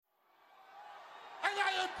And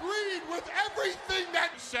I agreed with everything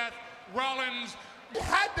that Seth Rollins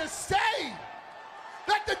had to say.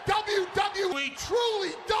 That the WWE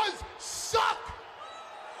truly does suck.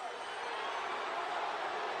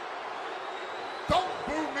 Don't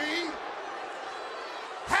boo me.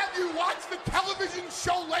 Have you watched the television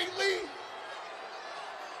show lately?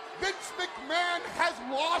 Vince McMahon has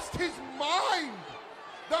lost his mind.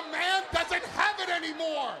 The man doesn't have it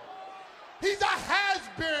anymore. He's a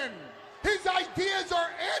has-been. His ideas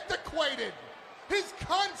are antiquated. His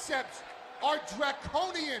concepts are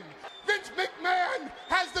draconian. Vince McMahon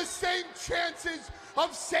has the same chances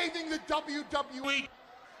of saving the WWE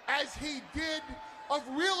as he did of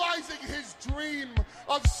realizing his dream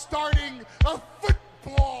of starting a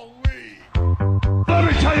football league. Let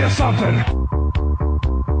me tell you something.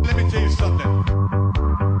 Let me tell you something.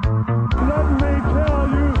 Let me tell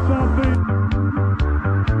you something.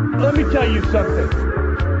 Let me tell you something.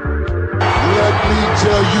 Let me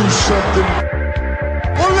tell you something.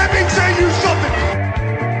 Well, let me tell you something.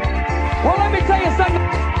 Well, let me tell you something.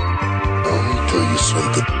 Let me tell you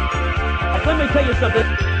something. Let me tell you something.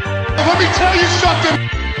 Let me tell you something.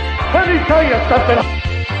 Let me tell you something.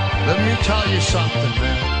 Let me tell you something,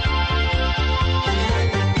 man.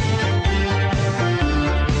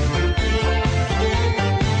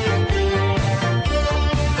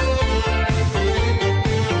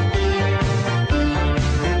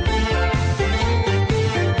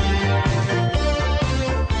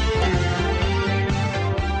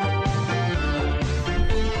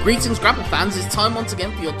 Greetings, Grapple fans. It's time once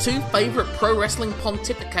again for your two favourite pro wrestling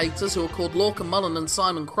pontificators, who are called Lorcan Mullen and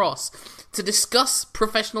Simon Cross, to discuss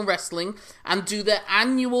professional wrestling and do their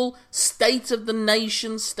annual State of the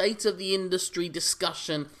Nation, State of the Industry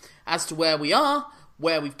discussion as to where we are,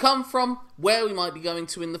 where we've come from, where we might be going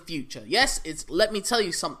to in the future. Yes, it's Let Me Tell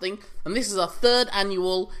You Something, and this is our third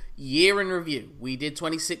annual year in review. We did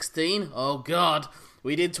 2016, oh god.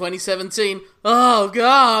 We did 2017. Oh,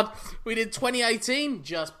 God. We did 2018.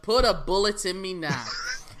 Just put a bullet in me now.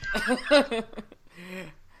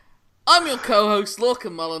 I'm your co-host,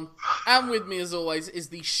 Lorcan Mullen. And with me, as always, is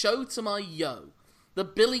the show to my Yo. The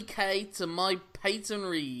Billy Kay to my Peyton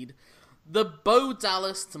Reed. The Bo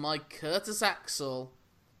Dallas to my Curtis Axel.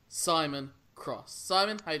 Simon Cross.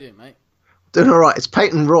 Simon, how you doing, mate? Doing alright. It's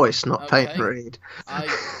Peyton Royce, not Okay. Peyton Reed.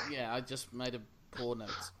 I just made a poor note.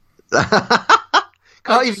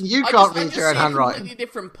 Can't read your own handwriting. I'm a completely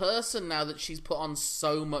different person now that she's put on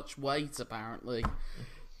so much weight, apparently,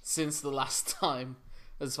 since the last time,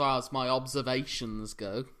 as far as my observations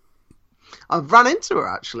go. I've run into her,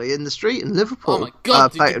 actually, in the street in Liverpool. Oh my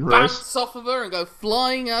god, did Peyton you Royce. bounce off of her and go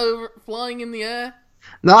flying in the air?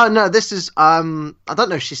 No, this is, I don't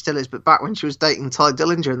know if she still is, but back when she was dating Ty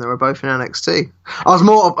Dillinger and they were both in NXT. I was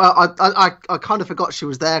more, I kind of forgot she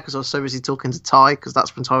was there because I was so busy talking to Ty, because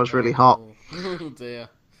that's when Ty was really hot. Oh dear.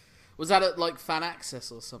 Was that at, like, Fan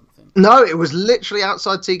Access or something? No, it was literally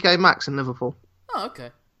outside TK Maxx in Liverpool. Oh, okay.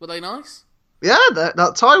 Were they nice? Yeah,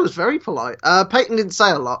 that Ty was very polite. Peyton didn't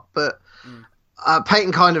say a lot, but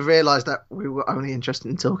Peyton kind of realised that we were only interested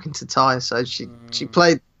in talking to Ty, so she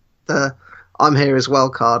played the I'm here as well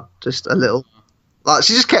card just a little. Like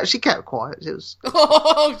she kept quiet. It was.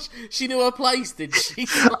 Oh, she knew her place, did she?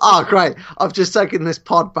 Oh, great! I've just taken this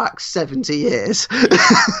pod back 70 years.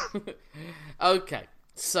 Okay,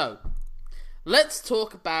 so let's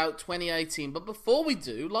talk about 2018. But before we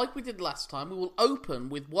do, like we did last time, we will open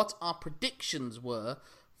with what our predictions were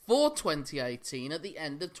for 2018 at the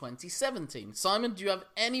end of 2017. Simon, do you have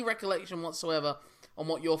any recollection whatsoever on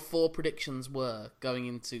what your 4 predictions were going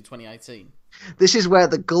into 2018? This is where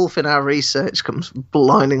the gulf in our research comes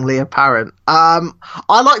blindingly apparent. I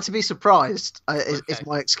like to be surprised. Is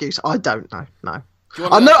my excuse. I don't know. No,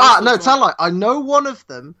 I know. Tell like I know one of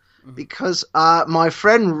them because my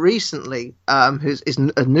friend recently, who's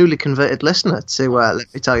a newly converted listener to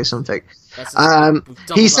Let Me Tell You Something.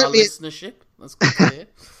 He sent me listenership. That's good to hear.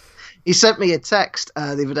 He sent me a text the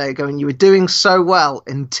other day going, "You were doing so well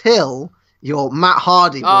until your Matt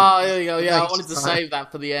Hardy." Oh, there you go. Yeah, I wanted to save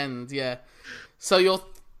that for the end. Yeah. So your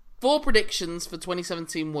 4 predictions for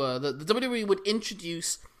 2017 were that the WWE would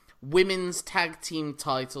introduce women's tag team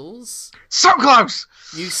titles. So close!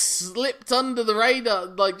 You slipped under the radar,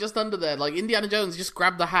 like just under there. Like Indiana Jones just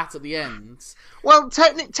grabbed the hat at the end. Well,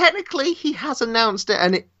 technically he has announced it,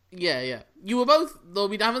 and it... Yeah. You were both, though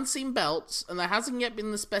we haven't seen belts, and there hasn't yet been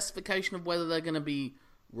the specification of whether they're going to be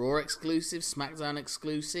Raw exclusive, SmackDown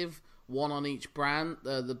exclusive, one on each brand,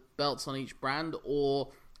 the belts on each brand, or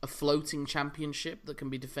a floating championship that can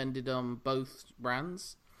be defended on both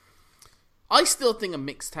brands. I still think a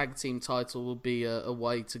mixed tag team title would be a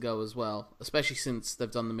way to go as well, especially since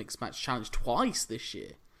they've done the mixed match challenge twice this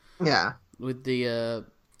year. Yeah. With the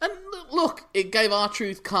and look, it gave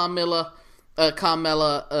R-Truth, Carmella,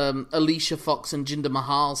 Alicia Fox, and Jinder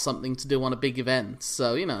Mahal something to do on a big event.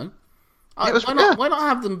 So why not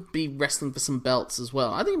have them be wrestling for some belts as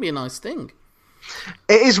well? I think it'd be a nice thing.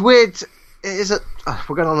 It is weird. It is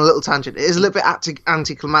we're going on a little tangent. It is a little bit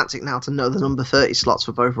anticlimactic now to know the number 30 slots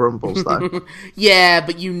for both Rumbles, though. Yeah,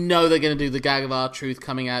 but they're going to do the gag of R-Truth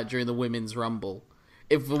coming out during the Women's Rumble.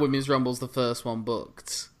 If the Women's Rumble's the first one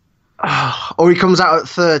booked. Or he comes out at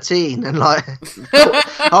 13 and he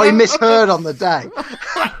misheard on the day.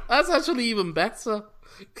 That's actually even better.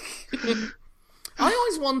 I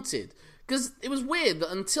always wanted, because it was weird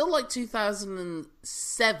that until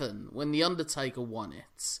 2007, when The Undertaker won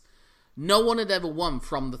it, no one had ever won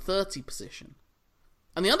from the 30 position.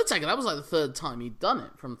 And The Undertaker, that was the third time he'd done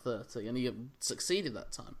it from 30, and he had succeeded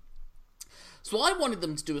that time. So I wanted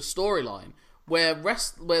them to do a storyline where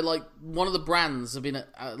one of the brands have been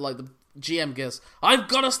the GM goes, I've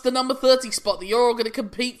got us the number 30 spot that you're all going to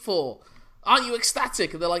compete for. Aren't you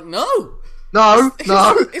ecstatic? And they're like, no.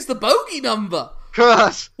 It's the bogey number.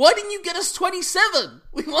 Curse. Why didn't you get us 27?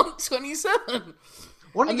 We want 27.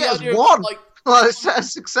 Why didn't you get us one?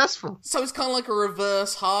 It's successful. So it's kind of like a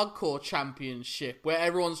reverse hardcore championship where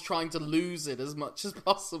everyone's trying to lose it as much as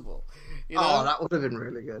possible. Oh, that would have been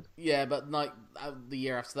really good. Yeah, but the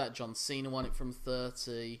year after that, John Cena won it from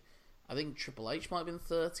 30. I think Triple H might have been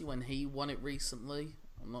 30 when he won it recently.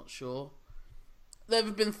 I'm not sure. There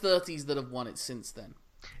have been 30s that have won it since then.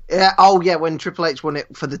 Yeah. When Triple H won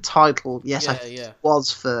it for the title, yes, it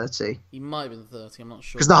was 30. He might have been 30. I'm not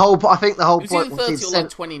sure. Because I think the whole point was 30 or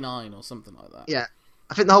 29 or something like that. Yeah.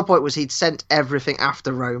 I think the whole point was he'd sent everything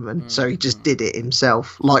after Roman, so he just did it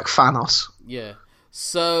himself, like Thanos. Yeah.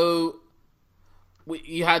 So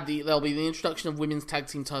there'll be the introduction of women's tag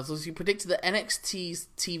team titles. You predicted that NXT's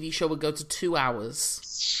TV show would go to 2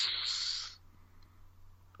 hours.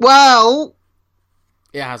 Well,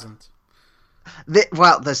 it hasn't.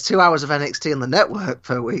 There's 2 hours of NXT on the network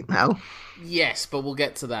per week now. Yes, but we'll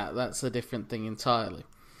get to that. That's a different thing entirely.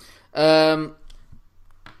 Then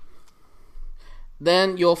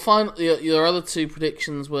your other two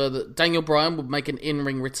predictions were that Daniel Bryan would make an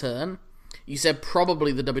in-ring return. You said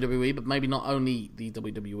probably the WWE, but maybe not only the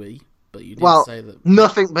WWE. But you did say that.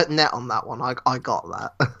 Nothing but net on that one. I got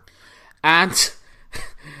that. And as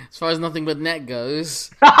far as nothing but net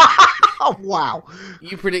goes, oh wow!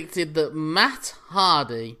 You predicted that Matt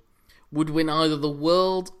Hardy would win either the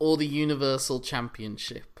World or the Universal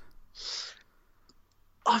Championship.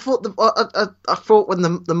 I thought when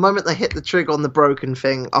the moment they hit the trigger on the broken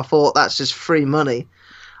thing, I thought that's just free money.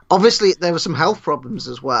 Obviously, there were some health problems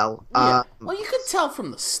as well. Yeah. Well, you could tell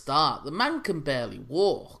from the start the man can barely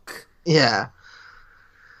walk. Yeah,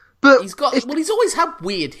 but he's always had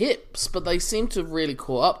weird hips, but they seem to have really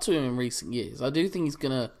caught up to him in recent years. I do think he's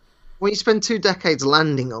gonna. When you spend 2 decades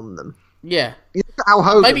landing on them, yeah. You look at how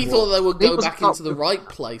Hogan maybe he thought they would go back into the right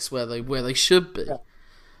place where they should be. Yeah.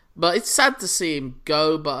 But it's sad to see him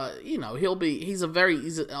go. But he's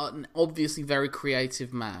an obviously very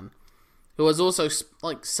creative man who has also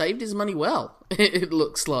saved his money well. It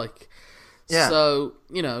looks like. Yeah. So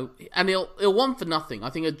and he'll want for nothing. I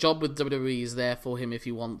think a job with WWE is there for him if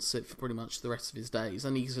he wants it for pretty much the rest of his days,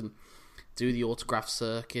 and he can do the autograph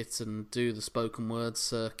circuit and do the spoken word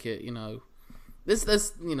circuit.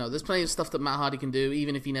 There's plenty of stuff that Matt Hardy can do,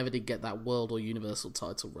 even if he never did get that World or Universal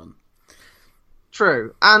title run.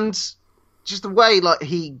 True, and just the way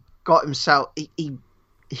he got himself,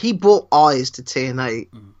 he brought eyes to TNA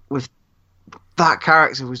with that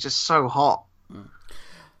character was just so hot.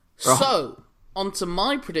 So, on to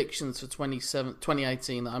my predictions for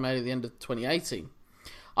 2018 that I made at the end of 2018.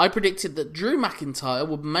 I predicted that Drew McIntyre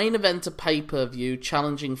would main event a pay-per-view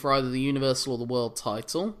challenging for either the Universal or the World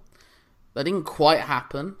title. That didn't quite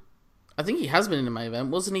happen. I think he has been in a main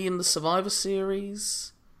event. Wasn't he in the Survivor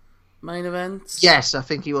Series main event? Yes, I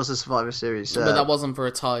think he was a Survivor Series. But that wasn't for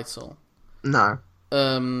a title. No.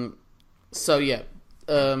 So, yeah.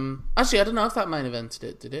 Actually, I don't know if that main evented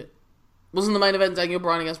it, did it? Wasn't the main event Daniel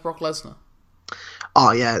Bryan against Brock Lesnar?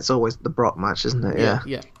 Oh, yeah, it's always the Brock match, isn't it?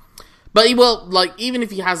 Yeah. But even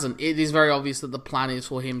if he hasn't, it is very obvious that the plan is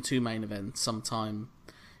for him to main event sometime.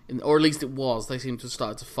 Or at least it was. They seem to have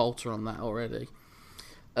started to falter on that already.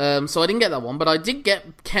 So I didn't get that one, but I did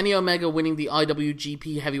get Kenny Omega winning the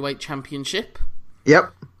IWGP Heavyweight Championship.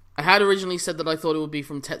 Yep. I had originally said that I thought it would be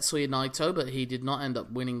from Tetsuya Naito, but he did not end up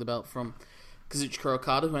winning the belt from Kazuchika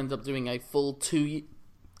Okada, who ended up doing a full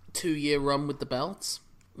two-year run with the belts.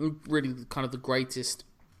 Really kind of the greatest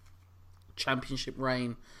championship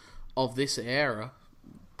reign of this era.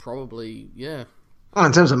 Probably, yeah. Well,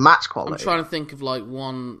 in terms of match quality. I'm trying to think of like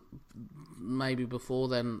one maybe before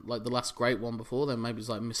then, like the last great one before then. Maybe it's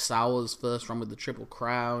like Misawa's first run with the Triple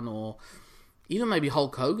Crown, or even maybe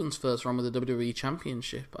Hulk Hogan's first run with the WWE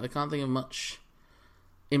Championship. I can't think of much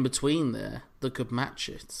in between there that could match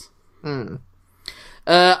it.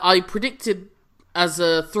 I predicted, as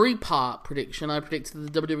a 3-part prediction, I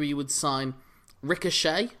predicted the WWE would sign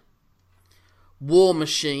Ricochet, War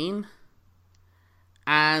Machine,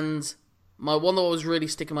 and my one that was really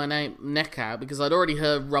sticking my neck out, because I'd already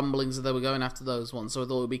heard rumblings that they were going after those ones, so I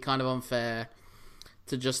thought it would be kind of unfair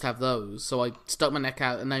to just have those. So I stuck my neck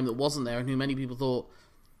out a name that wasn't there and who many people thought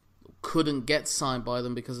couldn't get signed by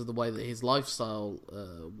them because of the way that his lifestyle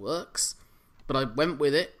works. But I went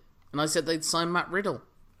with it, and I said they'd sign Matt Riddle.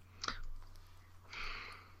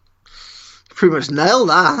 Pretty much nailed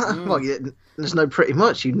that. Well, there's no pretty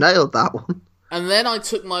much. You nailed that one. And then I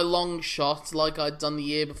took my long shot, like I'd done the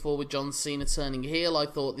year before with John Cena turning heel. I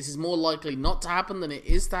thought this is more likely not to happen than it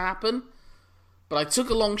is to happen. But I took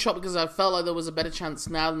a long shot because I felt like there was a better chance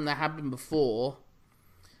now than there had been before.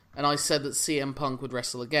 And I said that CM Punk would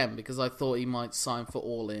wrestle again because I thought he might sign for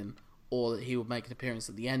All In, or that he would make an appearance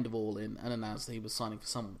at the end of All In and announce that he was signing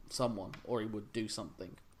for someone, or he would do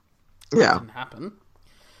something. Yeah. It didn't happen.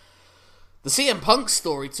 The CM Punk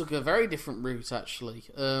story took a very different route, actually.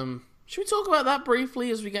 Should we talk about that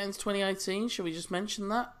briefly as we get into 2018? Should we just mention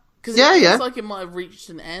that? Because it feels like it might have reached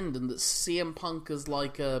an end, and that CM Punk is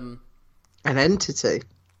like an entity,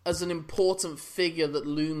 as an important figure that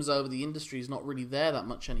looms over the industry, is not really there that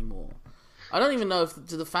much anymore. I don't even know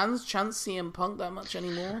do the fans chant CM Punk that much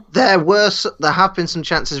anymore. There have been some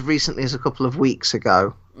chances recently, as a couple of weeks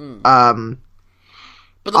ago.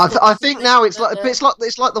 But I think now it's like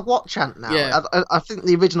the what chant now. Yeah. I think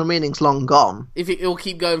the original meaning's long gone. If it'll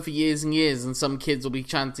keep going for years and years, and some kids will be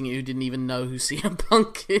chanting it who didn't even know who CM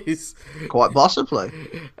Punk is. Quite possibly.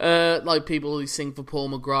 Like people who sing for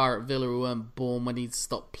Paul McGrath at Villa who weren't born when he'd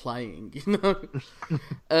stopped playing, you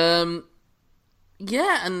know?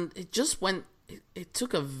 Yeah, and it just went... It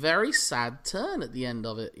took a very sad turn at the end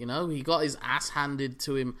of it, you know? He got his ass handed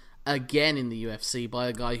to him again in the UFC by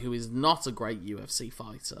a guy who is not a great UFC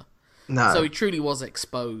fighter. No. So he truly was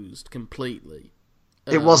exposed completely.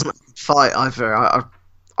 It wasn't a fight either. I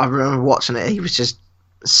remember watching it. He was just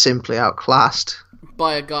simply outclassed.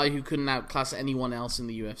 By a guy who couldn't outclass anyone else in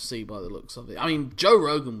the UFC by the looks of it. I mean, Joe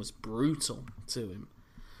Rogan was brutal to him.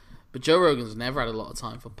 But Joe Rogan's never had a lot of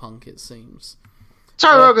time for Punk, it seems.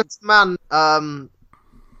 Joe Rogan's a man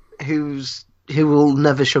who will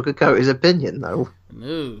never sugarcoat his opinion, though.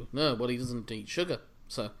 No, well, he doesn't eat sugar,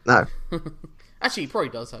 so... No. Actually, he probably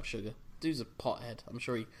does have sugar. Dude's a pothead. I'm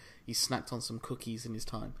sure he snacked on some cookies in his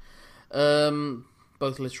time.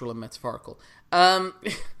 Both literal and metaphorical. And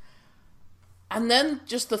then,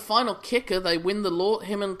 just the final kicker, they win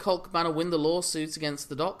him and Colt Cabana win the lawsuit against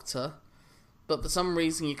the Doctor, but for some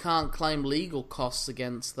reason you can't claim legal costs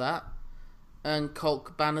against that, and Colt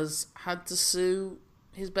Cabana's had to sue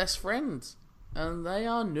his best friend. And they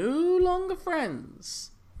are no longer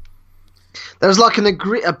friends. There was like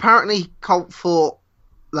apparently Colt thought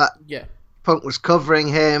that Punk was covering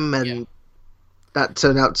him, and that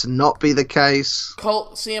turned out to not be the case.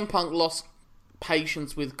 CM Punk lost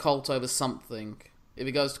patience with Colt over something. If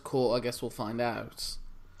it goes to court, I guess we'll find out.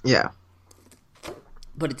 Yeah.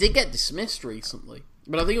 But it did get dismissed recently.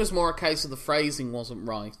 But I think it was more a case of the phrasing wasn't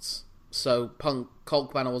right. So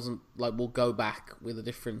Colt Cabana wasn't like, we'll go back with a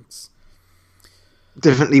difference.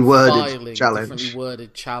 Differently worded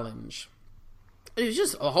challenge. It's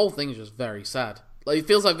just, the whole thing is just very sad. Like, it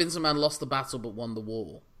feels like Vince McMahon lost the battle but won the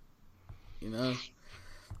war. You know?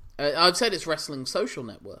 I'd say it's Wrestling Social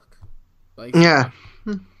Network. Basically. Yeah.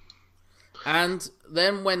 And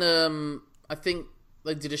then when, I think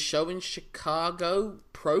they did a show in Chicago,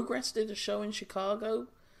 Progress did a show in Chicago,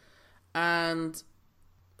 and,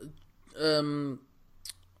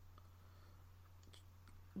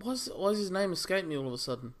 why does his name escape me all of a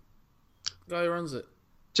sudden? The guy who runs it.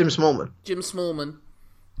 Jim Smallman.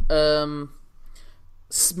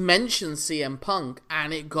 Mentioned CM Punk,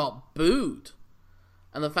 and it got booed.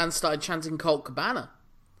 And the fans started chanting Colt Cabana.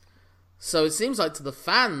 So it seems like to the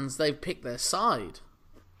fans, they've picked their side.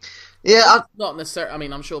 Yeah. Not necessarily... I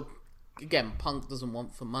mean, I'm sure, again, Punk doesn't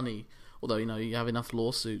want for money. Although, you know, you have enough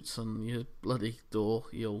lawsuits on your bloody door,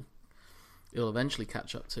 you'll eventually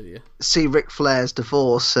catch up to you. See Ric Flair's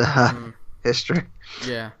divorce history.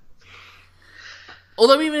 Yeah.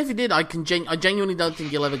 Although even if he did, I genuinely don't think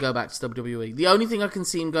he'll ever go back to WWE. The only thing I can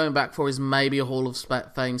see him going back for is maybe a Hall of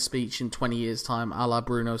Fame speech in 20 years' time, a la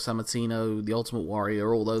Bruno Sammartino, The Ultimate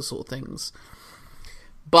Warrior, all those sort of things.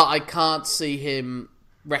 But I can't see him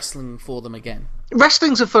wrestling for them again.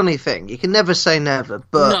 Wrestling's a funny thing. You can never say never,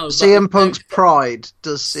 but CM Punk's pride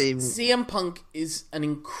does seem... CM Punk is an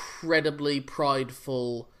incredibly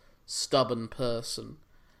prideful, stubborn person.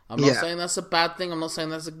 I'm not saying that's a bad thing. I'm not saying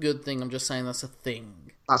that's a good thing. I'm just saying that's a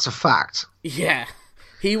thing. That's a fact. Yeah.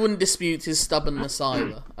 He wouldn't dispute his stubbornness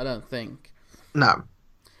either, I don't think. No.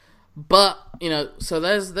 But, so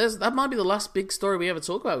there's that might be the last big story we ever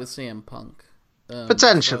talk about with CM Punk.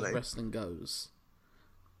 Potentially. As far as wrestling goes.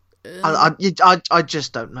 I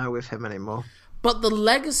just don't know with him anymore. But the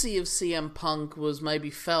legacy of CM Punk was maybe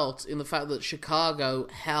felt in the fact that Chicago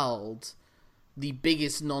held the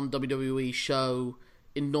biggest non-WWE show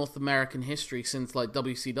in North American history since like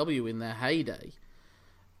WCW in their heyday,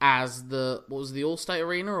 as what was the Allstate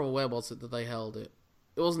Arena, or where was it that they held it?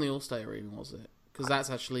 It wasn't the Allstate Arena, was it? Because that's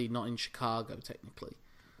actually not in Chicago technically.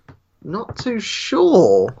 Not too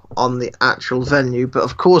sure on the actual venue, but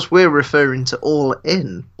of course we're referring to All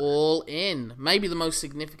In. All In, maybe the most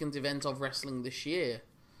significant event of wrestling this year,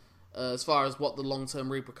 as far as what the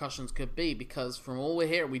long-term repercussions could be. Because from all we're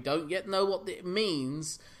hearing, we don't yet know what it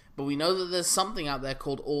means. But we know that there's something out there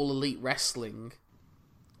called All Elite Wrestling,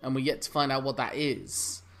 and we're yet to find out what that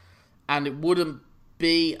is. And it wouldn't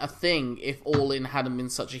be a thing if All In hadn't been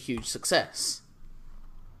such a huge success.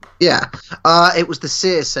 Yeah, it was the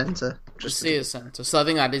Sears Center. The Sears Center, so I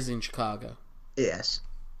think that is in Chicago. Yes.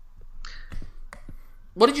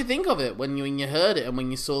 What did you think of it when you heard it, and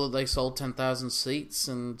when you saw that they sold 10,000 seats?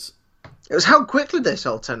 And it was how quickly they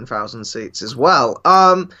sold 10,000 seats as well.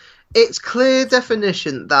 It's clear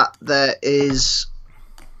definition that there is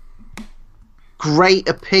great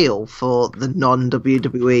appeal for the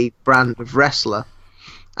non-WWE brand of wrestler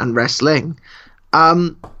and wrestling.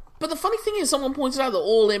 But the funny thing is, someone pointed out that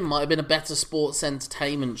All In might have been a better sports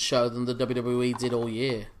entertainment show than the WWE did all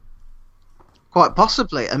year. Quite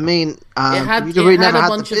possibly. I mean, it had a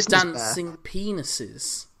bunch of dancing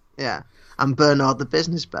penises. Yeah, and Bernard the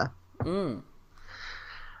Business Bear. Mm.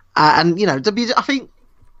 And, I think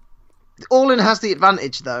All In has the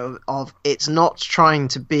advantage, though, of it's not trying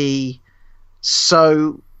to be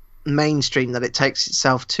so mainstream that it takes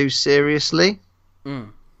itself too seriously.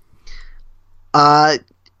 Mm.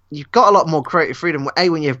 You've got a lot more creative freedom, A,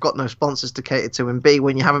 when you've got no sponsors to cater to, and B,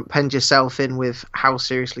 when you haven't penned yourself in with how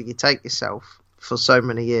seriously you take yourself for so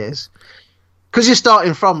many years. Because you're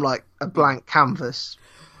starting from, like, a blank canvas.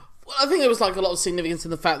 Well, I think there was, like, a lot of significance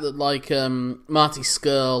in the fact that, like, Marty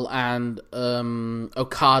Scurll and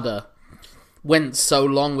Okada went so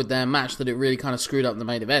long with their match that it really kind of screwed up the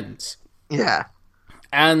main event. Yeah.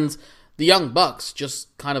 And the Young Bucks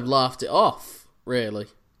just kind of laughed it off, really.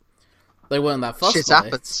 They weren't that fussed. Shit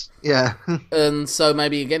happens. Yeah. And so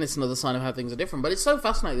maybe, again, it's another sign of how things are different. But it's so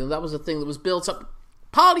fascinating. That was a thing that was built up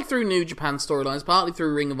partly through New Japan storylines, partly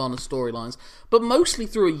through Ring of Honor storylines, but mostly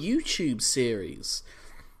through a YouTube series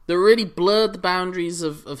that really blurred the boundaries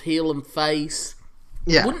of heel and face.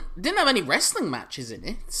 Yeah. Didn't have any wrestling matches in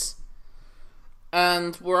it.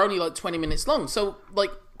 And were only like 20 minutes long. So,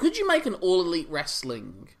 like, could you make an All Elite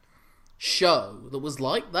Wrestling show that was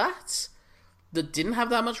like that? That didn't have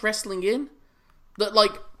that much wrestling in? That,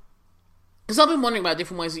 like... Because I've been wondering about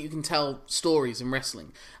different ways that you can tell stories in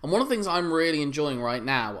wrestling. And one of the things I'm really enjoying right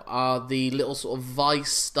now are the little sort of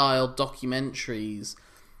Vice-style documentaries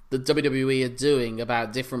that WWE are doing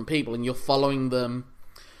about different people. And you're following them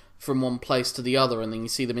from one place to the other, and then you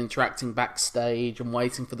see them interacting backstage and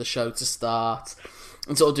waiting for the show to start.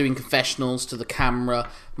 And sort of doing confessionals to the camera.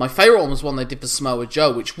 My favourite one was one they did for Samoa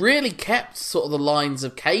Joe, which really kept sort of the lines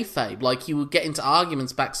of kayfabe. Like, you would get into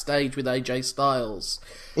arguments backstage with AJ Styles.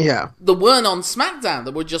 Yeah. That weren't on SmackDown,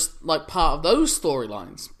 that were just, like, part of those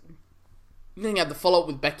storylines. Then you had the follow-up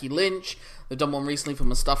with Becky Lynch. They've done one recently for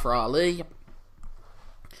Mustafa Ali.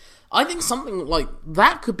 I think something like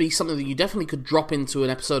that could be something that you definitely could drop into an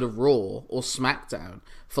episode of Raw or SmackDown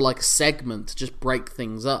for, like, a segment to just break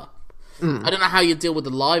things up. I don't know how you deal with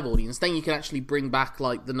the live audience. Then you can actually bring back,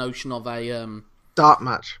 like, the notion of a... dark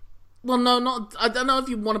match. Well, no, not... I don't know if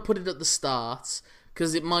you want to put it at the start,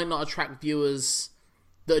 because it might not attract viewers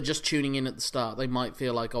that are just tuning in at the start. They might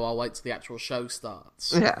feel like, oh, I'll wait till the actual show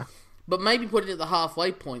starts. Yeah. But maybe put it at the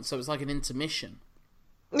halfway point, so it's like an intermission.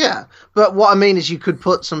 Yeah, but what I mean is you could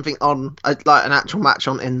put something on, like an actual match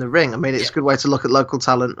on in the ring. I mean, it's a good way to look at local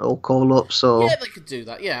talent or call-ups or... Yeah, they could do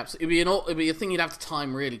that, yeah, absolutely. It'd be a thing you'd have to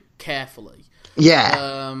time really carefully.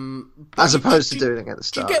 Yeah. As opposed to doing it at the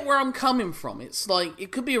start. Do you get where I'm coming from? It's like,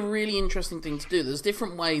 it could be a really interesting thing to do. There's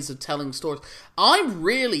different ways of telling stories. I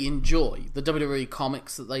really enjoy the WWE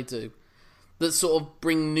comics that they do, that sort of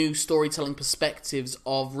bring new storytelling perspectives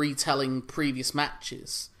of retelling previous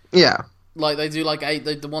matches. Yeah. Like, they do, like,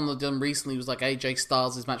 the one they've done recently was, like, AJ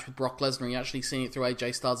Styles' match with Brock Lesnar, and you're actually seeing it through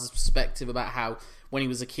AJ Styles' perspective about how, when he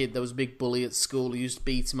was a kid, there was a big bully at school who used to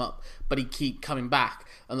beat him up, but he'd keep coming back,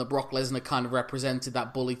 and that Brock Lesnar kind of represented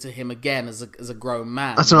that bully to him again as a grown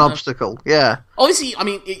man. That's an obstacle, yeah. Obviously, I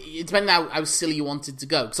mean, it depends how silly you wanted to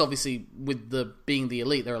go, because obviously, with being the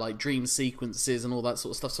Elite, there are, like, dream sequences and all that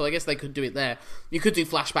sort of stuff, so I guess they could do it there. You could do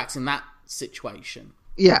flashbacks in that situation.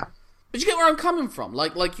 Yeah. But you get where I'm coming from.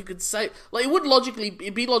 Like you could say, like,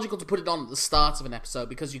 it'd be logical to put it on at the start of an episode,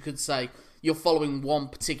 because you could say you're following one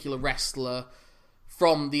particular wrestler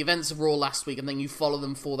from the events of Raw last week, and then you follow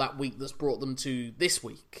them for that week that's brought them to this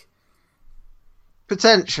week.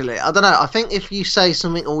 Potentially, I don't know. I think if you say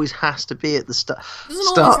something always has to be at the start, it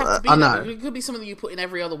doesn't always have to be. I know it could be something that you put in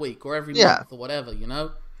every other week or every month or whatever. You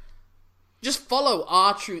know. Just follow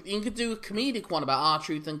R-Truth. You could do a comedic one about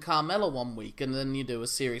R-Truth and Carmella one week, and then you do a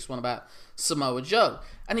serious one about Samoa Joe.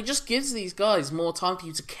 And it just gives these guys more time for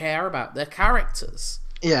you to care about their characters.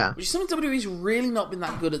 Yeah. Which is something WWE's really not been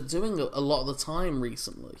that good at doing a lot of the time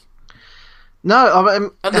recently. No,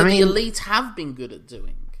 and the Elite have been good at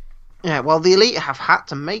doing. Yeah, well, the Elite have had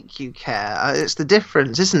to make you care. It's the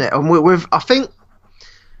difference, isn't it? And I think,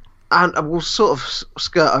 and we'll sort of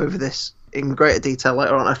skirt over this in greater detail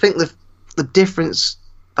later on, I think the difference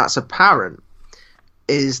that's apparent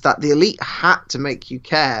is that the Elite had to make you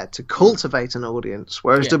care to cultivate an audience,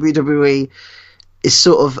 whereas WWE is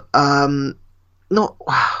sort of not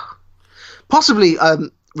possibly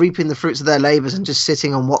reaping the fruits of their labours and just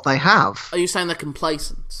sitting on what they have. Are you saying they're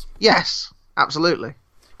complacent? Yes, absolutely.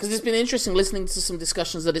 Because it's been interesting listening to some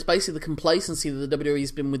discussions that it's basically the complacency that the WWE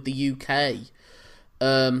has been with the UK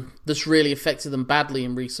that's really affected them badly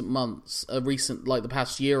in recent months, like the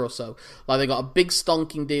past year or so. Like, they got a big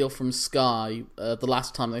stonking deal from Sky the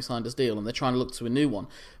last time they signed this deal, and they're trying to look to a new one.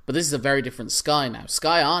 But this is a very different Sky now.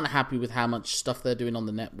 Sky aren't happy with how much stuff they're doing on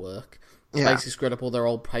the network. It's basically screwed up all their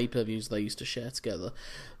old pay-per-views they used to share together.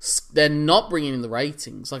 They're not bringing in the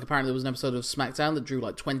ratings. Like, apparently there was an episode of SmackDown that drew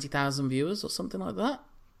like 20,000 viewers or something like that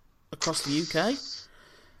across the UK.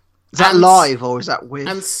 Is that live or is that with?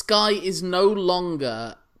 And Sky is no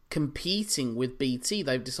longer competing with BT.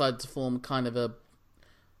 They've decided to form kind of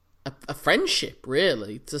a friendship,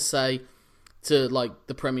 really, to say to, like,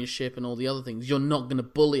 the Premiership and all the other things, you're not going to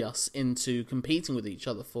bully us into competing with each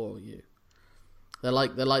other for you. They're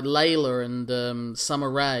like Layla and Summer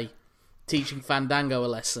Rae teaching Fandango a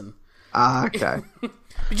lesson. Ah, okay.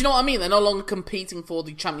 But you know what I mean? They're no longer competing for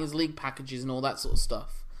the Champions League packages and all that sort of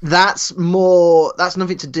stuff. That's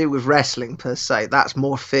nothing to do with wrestling per se. That's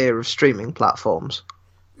more fear of streaming platforms.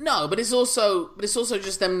 No, but it's also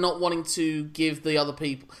just them not wanting to give the other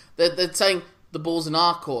people. They're saying the ball's in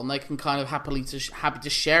our court, and they can kind of happy to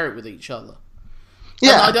share it with each other.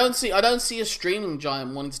 Yeah, and I don't see a streaming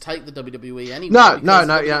giant wanting to take the WWE anyway. No,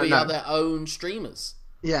 WWE are their own streamers.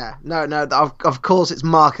 Yeah, no. Of course, it's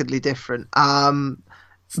markedly different.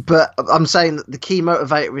 But I'm saying that the key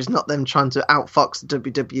motivator is not them trying to outfox the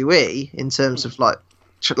WWE in terms of like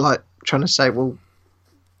trying to say, well,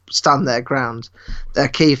 stand their ground. Their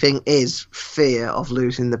key thing is fear of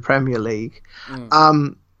losing the Premier League.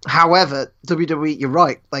 However, WWE, you're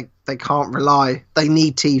right. Like, they can't rely. They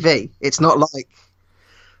need TV. It's not like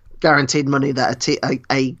guaranteed money that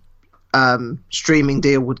a streaming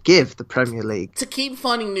deal would give the Premier League. To keep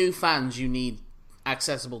finding new fans, you need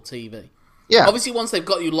accessible TV. Yeah. Obviously, once they've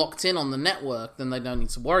got you locked in on the network, then they don't need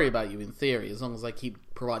to worry about you in theory, as long as they keep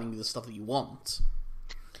providing you the stuff that you want.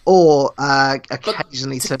 Or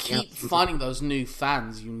occasionally... But to keep finding those new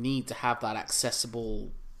fans, you need to have that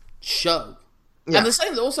accessible show. Yeah. And the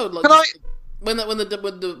same also... Like, when the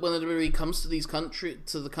WWE comes to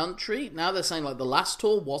the country, now they're saying, like, the last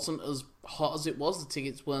tour wasn't as hot as it was, the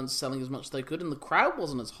tickets weren't selling as much as they could, and the crowd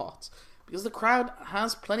wasn't as hot. Because the crowd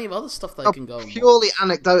has plenty of other stuff they can go on. Purely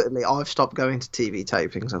anecdotally, I've stopped going to TV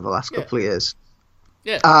tapings over the last couple of years.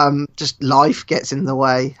 Yeah. Just life gets in the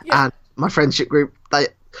way, and my friendship group,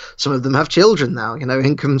 some of them have children now. You know,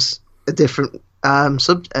 in comes a different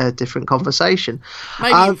different conversation.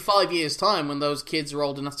 Maybe in 5 years' time, when those kids are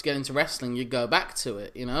old enough to get into wrestling, you go back to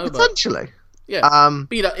it. You know, potentially.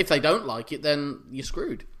 But if they don't like it, then you're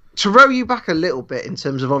screwed. To row you back a little bit in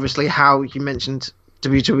terms of obviously how you mentioned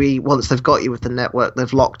WWE, once they've got you with the network,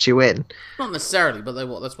 they've locked you in. Not necessarily, but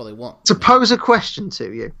that's what they want. To pose a question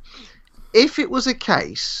to you, if it was a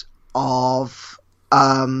case of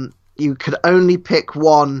you could only pick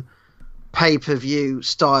one pay-per-view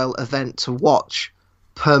style event to watch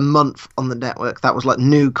per month on the network. That was like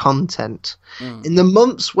new content. In the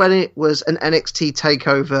months when it was an NXT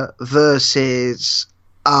takeover versus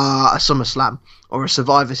a SummerSlam or a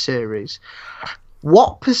Survivor Series,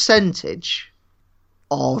 what percentage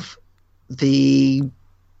of the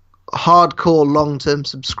hardcore long-term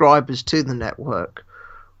subscribers to the network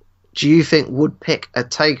do you think would pick a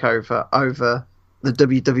takeover over the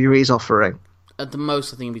WWE's offering? At the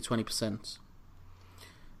most, I think it'd be 20%.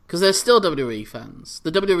 Because there's still WWE fans.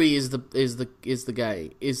 The WWE is the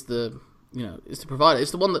provider.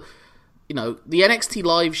 It's the one that, the NXT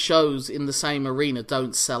live shows in the same arena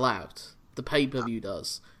don't sell out. The pay-per-view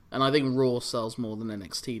does, and I think Raw sells more than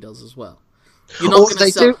NXT does as well. You're not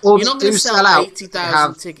going to sell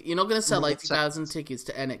 80,000 tickets. You're not going to sell 80,000 tickets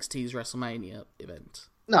to NXT's WrestleMania event.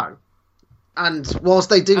 No, and whilst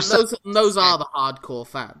they do, those are the hardcore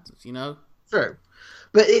fans, True,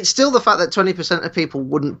 but it's still the fact that 20% of people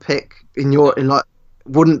wouldn't pick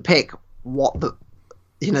wouldn't pick what the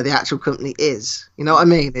the actual company is. You know what I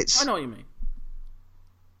mean? I know what you mean.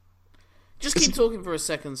 Just keep talking for a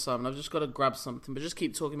second, Simon. I've just got to grab something, but just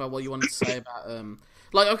keep talking about what you wanted to say about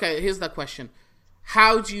okay, here's that question.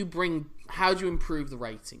 How do you improve the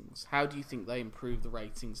ratings? How do you think they improve the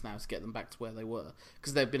ratings now to get them back to where they were?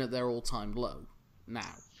 Because they've been at their all-time low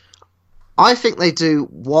now. I think they do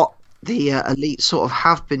what the elite sort of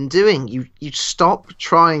have been doing. You stop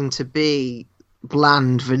trying to be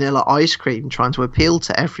bland vanilla ice cream, trying to appeal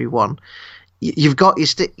to everyone. You've got you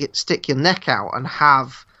stick your neck out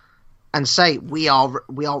and say we are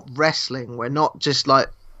wrestling. We're not just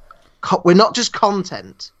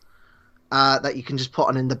content that you can just put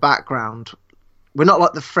on in the background. We're not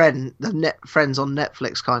like the Friends on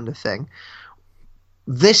Netflix kind of thing.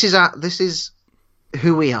 This is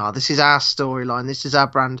who we are. This is our storyline. This is our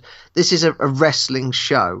brand. This is a wrestling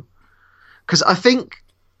show. Because I think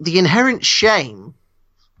the inherent shame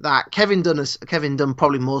that Kevin Dunn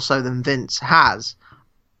probably more so than Vince has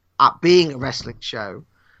at being a wrestling show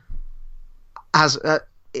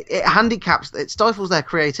it handicaps, it stifles their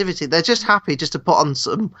creativity. They're just happy just to put on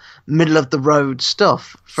some middle of the road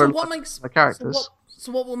stuff for the characters.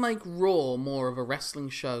 So what will make Raw more of a wrestling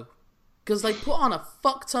show? Because they put on a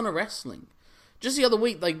fuck ton of wrestling. Just the other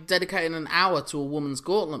week, they dedicated an hour to a women's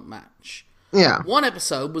gauntlet match. Yeah. One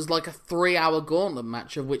episode was like a 3-hour gauntlet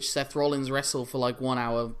match, of which Seth Rollins wrestled for like 1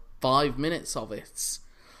 hour, 5 minutes of it.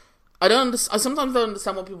 I sometimes don't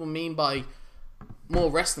understand what people mean by more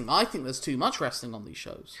wrestling. I think there's too much wrestling on these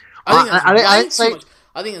shows. I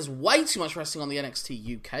think there's way too much wrestling on the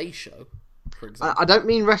NXT UK show, for example. I don't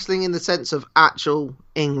mean wrestling in the sense of actual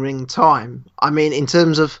in-ring time. I mean in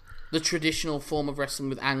terms of the traditional form of wrestling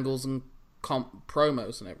with angles and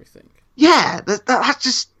promos and everything. Yeah, that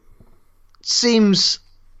just seems...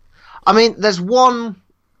 I mean, there's one,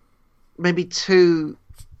 maybe two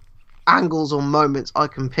angles or moments I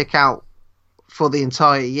can pick out for the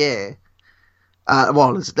entire year.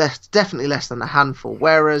 It's definitely less than a handful.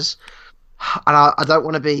 Whereas, and I don't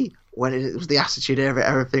want to be when it was the Attitude Era,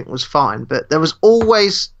 everything was fine, but there was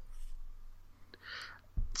always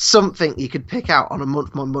something you could pick out on a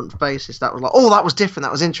month-by-month basis that was like, oh, that was different,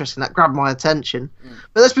 that was interesting, that grabbed my attention.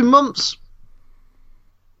 But there's been months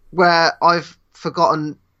where I've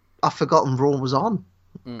forgotten Raw was on.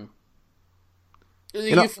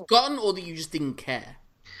 You've forgotten, or that you just didn't care?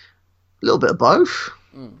 A little bit of both.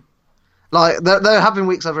 Like, there have been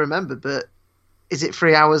weeks I've remembered, but is it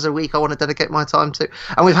 3 hours a week I want to dedicate my time to?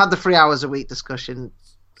 And we've had the 3 hours a week discussion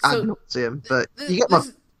ad nauseum, but you get my...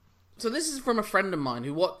 So this is from a friend of mine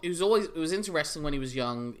who was into wrestling when he was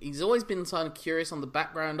young. He's always been kind of curious on the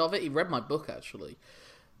background of it. He read my book, actually.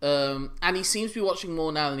 And he seems to be watching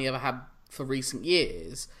more now than he ever had for recent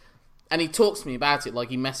years. And he talks to me about it, like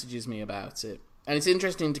he messages me about it. And it's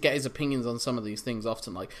interesting to get his opinions on some of these things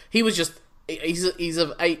often. Like, he was just... He's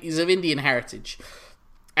of Indian heritage,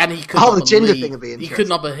 and he could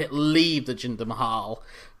not believe the Jinder Mahal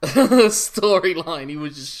storyline. He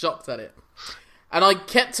was just shocked at it, and I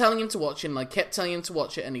kept telling him to watch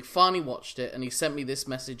it, and he finally watched it, and he sent me this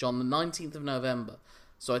message on the 19th of November.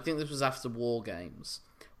 So I think this was after War Games.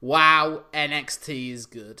 Wow, NXT is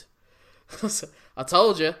good. I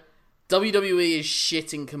told you, WWE is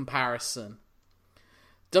shit in comparison.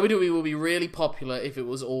 WWE will be really popular if it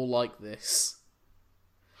was all like this.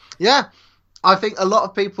 Yeah, I think a lot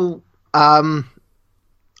of people... I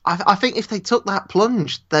think if they took that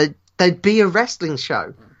plunge, they'd be a wrestling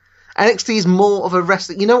show. NXT is more of a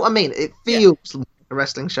wrestling... You know what I mean? It feels like a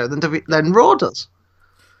wrestling show than Raw does.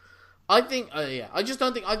 I think, I just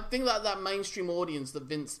don't think. I think that mainstream audience that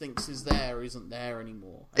Vince thinks is there isn't there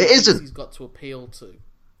anymore. It isn't. He's got to appeal to.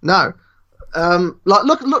 No,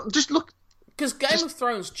 look. Because Game of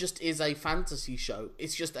Thrones just is a fantasy show.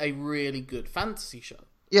 It's just a really good fantasy show.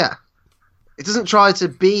 Yeah. It doesn't try to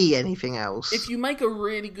be anything else. If you make a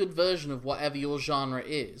really good version of whatever your genre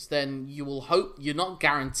is, then you will hope... You're not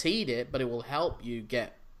guaranteed it, but it will help you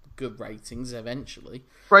get good ratings eventually.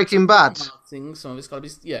 Breaking Bad. Some of it's got to be...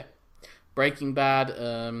 Yeah. Breaking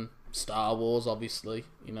Bad, Star Wars, obviously,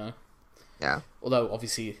 you know. Yeah. Although,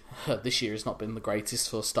 obviously, this year has not been the greatest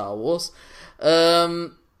for Star Wars.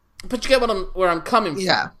 But you get where I'm coming from.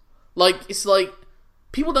 Yeah. Like, it's like,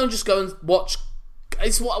 people don't just go and watch...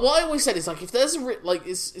 It's what I always said is, like, if there's a... Like,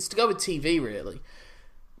 it's to go with TV, really.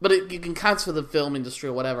 But you can count for the film industry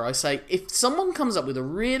or whatever. I say, if someone comes up with a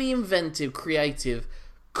really inventive, creative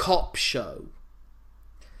cop show...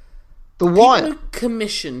 The Wire. People who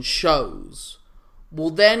commission shows will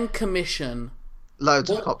then commission...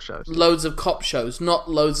 Loads of cop shows. Loads of cop shows, not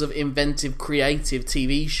loads of inventive, creative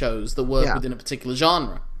TV shows that work within a particular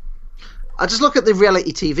genre. I just look at the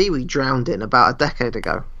reality TV we drowned in about a decade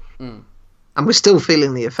ago. And we're still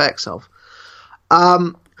feeling the effects of.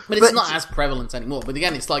 But it's not as prevalent anymore. But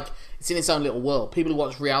again, it's like, it's in its own little world. People who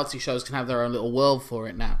watch reality shows can have their own little world for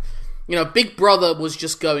it now. You know, Big Brother was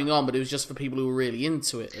just going on, but it was just for people who were really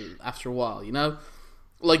into it after a while, you know?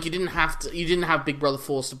 Like, you didn't have Big Brother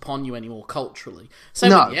forced upon you anymore culturally.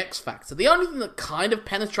 Same with the X Factor. The only thing that kind of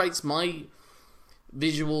penetrates my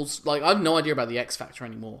visuals, like, I have no idea about the X Factor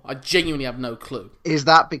anymore. I genuinely have no clue. Is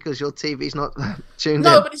that because your TV's not tuned in?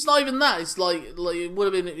 No, but it's not even that. It's like it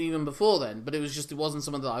would have been even before then, but it wasn't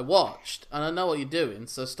something that I watched. And I know what you're doing,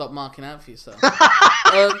 so stop marking out for yourself.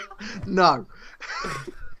 No.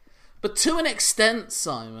 But to an extent,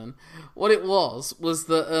 Simon, what it was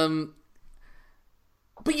that...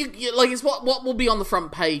 But you like, it's what will be on the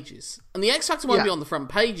front pages. And the X Factor won't be on the front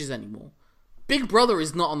pages anymore. Big Brother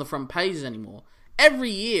is not on the front pages anymore.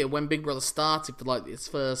 Every year when Big Brother started for like its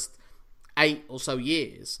first 8 or so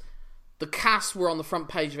years, the cast were on the front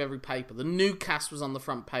page of every paper. The new cast was on the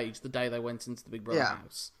front page the day they went into the Big Brother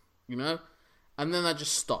house. You know? And then that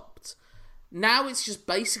just stopped. Now it's just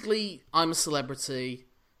basically I'm a Celebrity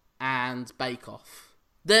and Bake Off.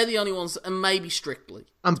 They're the only ones, and maybe Strictly.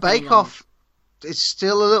 And Bake Off... It's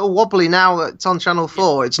still a little wobbly now that it's on Channel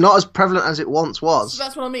 4. Yeah. It's not as prevalent as it once was. So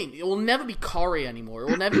that's what I mean. It will never be Corrie anymore. It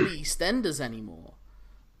will never be EastEnders anymore.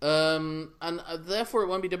 And therefore it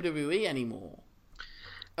won't be WWE anymore.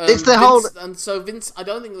 It's the whole... And so Vince... I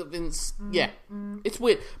don't think that Vince... Yeah. It's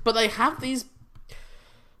weird. But they have these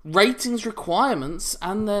ratings requirements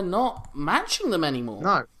and they're not matching them anymore.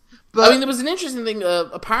 No. But, I mean, there was an interesting thing.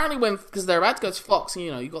 Apparently, because they're about to go to Fox, and,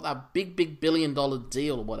 you know, you got that big $1 billion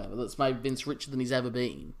deal or whatever that's made Vince richer than he's ever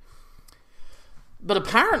been. But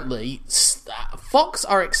apparently, Fox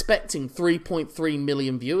are expecting 3.3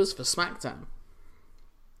 million viewers for SmackDown.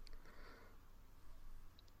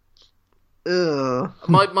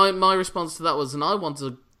 My response to that was, and I want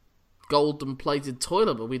a golden plated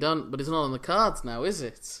toilet, but we don't. But it's not on the cards now, is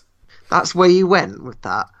it? That's where you went with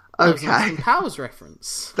that. Okay. An Austin Powers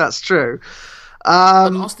reference. That's true.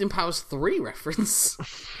 An Austin Powers 3 reference.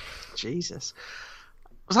 Jesus.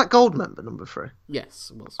 Was that Gold member number 3?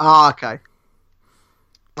 Yes, it was. Okay.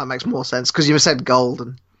 That makes more sense, because you said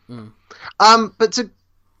golden. But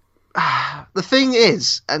the thing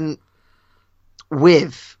is, and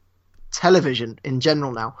with television in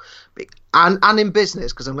general now, and in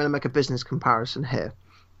business, because I'm going to make a business comparison here,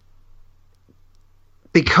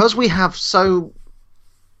 because we have so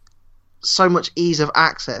much ease of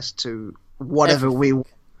access to whatever we want.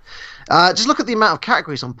 Just look at the amount of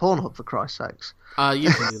categories on Pornhub, for Christ's sakes.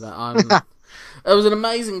 You can do that. There was an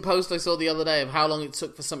amazing post I saw the other day of how long it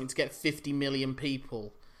took for something to get 50 million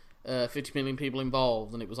people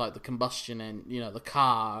involved, and it was like the combustion and, you know, the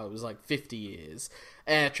car, it was like 50 years.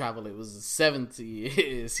 Air travel, it was 70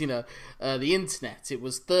 years. You know, the internet, it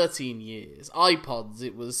was 13 years. iPods,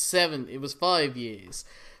 it was 5 years.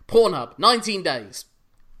 Pornhub, 19 days.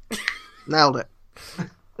 Nailed it.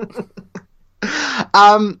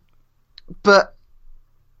 But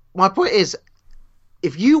my point is,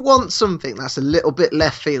 if you want something that's a little bit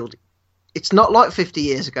left field, it's not like 50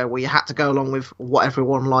 years ago where you had to go along with what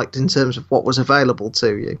everyone liked in terms of what was available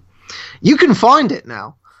to you. You can find it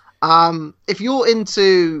now. If you want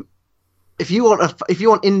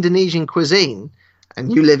Indonesian cuisine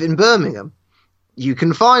and you live in Birmingham, you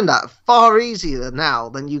can find that far easier now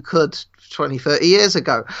than you could 20, 30 years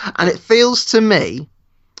ago. And it feels to me,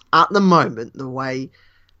 at the moment, the way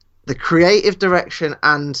the creative direction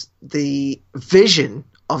and the vision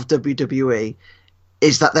of WWE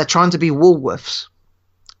is that they're trying to be Woolworths.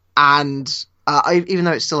 And even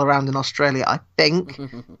though it's still around in Australia, I think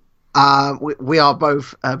we are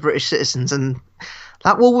both British citizens, and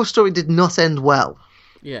that Woolworths story did not end well.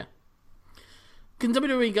 Yeah. Can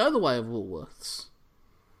WWE go the way of Woolworths?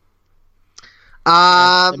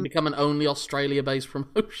 And become an only Australia-based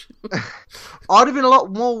promotion? I'd have been a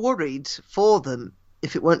lot more worried for them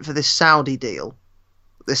if it weren't for this Saudi deal.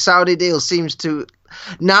 The Saudi deal seems to...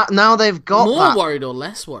 Now they've got more worried or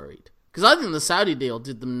less worried? Because I think the Saudi deal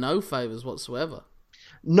did them no favours whatsoever.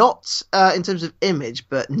 Not in terms of image,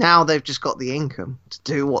 but now they've just got the income to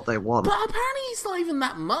do what they want. But apparently it's not even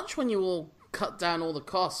that much when you all cut down all the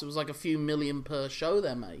costs. It was like a few million per show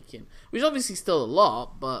they're making, which is obviously still a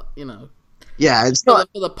lot, but, you know... Yeah, it's not...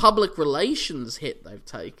 For the public relations hit they've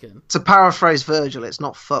taken. To paraphrase Virgil, it's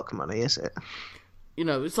not fuck money, is it? You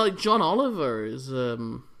know, it's like John Oliver is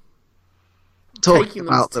Talking taking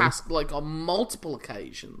them about to task like on multiple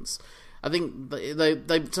occasions. I think they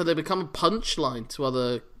become a punchline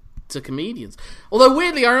to comedians. Although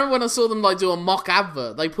weirdly, I remember when I saw them like do a mock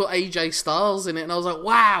advert, they put AJ Styles in it, and I was like,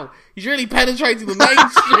 "Wow, he's really penetrating the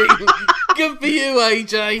mainstream." Good for you,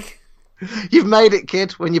 AJ. You've made it,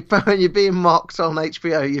 kid. When you're being mocked on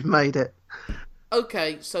HBO, you've made it.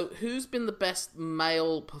 Okay, so who's been the best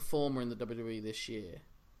male performer in the WWE this year?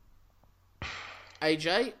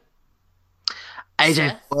 AJ?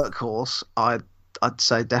 Seth? Workhorse, I'd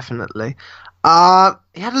say definitely. He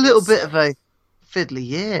had a little bit of a fiddly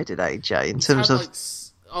year, did AJ, in terms of... I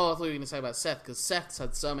thought you were going to say about Seth, because Seth's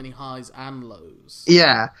had so many highs and lows.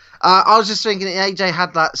 Yeah. I was just thinking AJ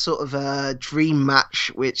had that sort of dream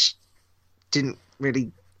match, which didn't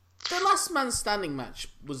really... The last man standing match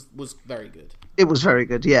was very good. It was very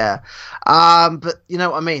good, yeah. But you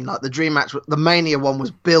know what I mean? Like the dream match, the Mania one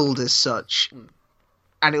was billed as such,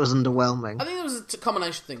 and it was underwhelming. I think there was a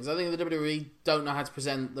combination of things. I think the WWE don't know how to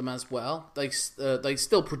present them as well. They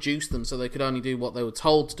still produce them, so they could only do what they were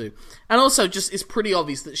told to do. And also, just it's pretty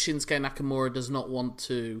obvious that Shinsuke Nakamura does not want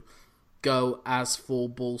to go as full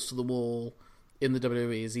balls to the wall in the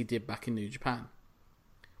WWE as he did back in New Japan.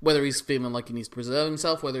 Whether he's feeling like he needs to preserve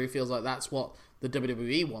himself, whether he feels like that's what the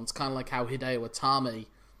WWE wants, kind of like how Hideo Itami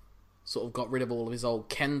sort of got rid of all of his old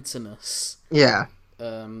Kenta-ness. Yeah.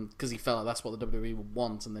 Because he felt like that's what the WWE would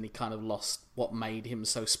want, and then he kind of lost what made him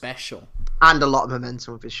so special. And a lot of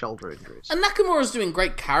momentum with his shoulder injuries. And Nakamura's doing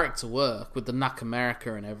great character work with the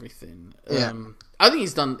Nakamerica and everything. Yeah. I think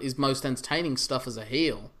he's done his most entertaining stuff as a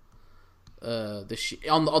heel this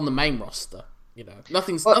year, on the main roster. You know,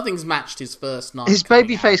 nothing's matched his first night. His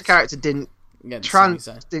babyface character didn't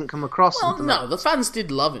come across. Well, no, the fans did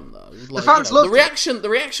love him though. Like, the fans loved the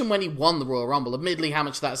reaction when he won the Royal Rumble. Admittedly, how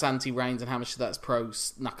much of that's anti-Reigns and how much of that's pro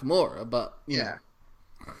Nakamura, but yeah.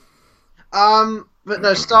 But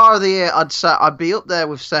no, star of the year, I'd be up there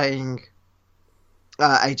with saying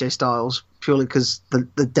AJ Styles purely because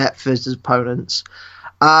the depth of his opponents.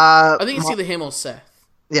 I think it's either him or Seth.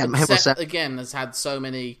 Yeah, him or Seth again has had so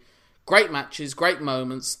many great matches, great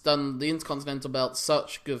moments, done the Intercontinental belt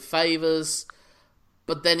such good favours,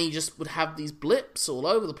 but then he just would have these blips all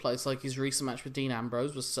over the place, like his recent match with Dean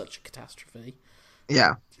Ambrose was such a catastrophe.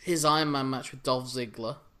 Yeah. His Iron Man match with Dolph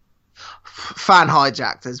Ziggler. Fan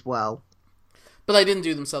hijacked as well. But they didn't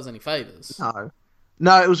do themselves any favours.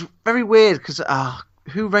 No, it was very weird, because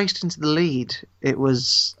who raced into the lead? I think it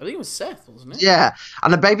was Seth, wasn't it? Yeah,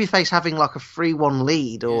 and a babyface having like a 3-1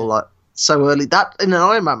 lead, or like so early. That in an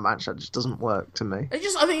Iron Man match, that just doesn't work to me. I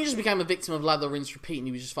think he just became a victim of lather, rinse, repeat, and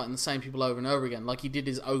he was just fighting the same people over and over again. Like he did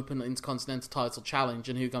his Open Intercontinental title challenge,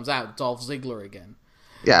 and who comes out? Dolph Ziggler again.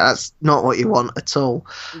 Yeah, that's not what you want at all.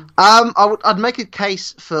 I'd make a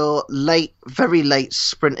case for very late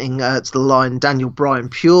sprinting to the line Daniel Bryan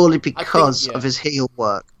purely because of his heel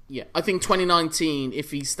work. Yeah, I think 2019,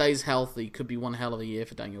 if he stays healthy, could be one hell of a year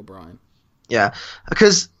for Daniel Bryan. Yeah,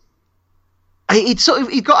 because he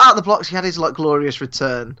got out of the blocks. He had his like glorious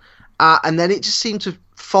return, and then it just seemed to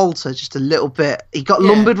falter just a little bit. He got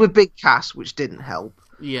lumbered with Big Cass, which didn't help.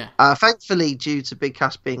 Yeah. Thankfully, due to Big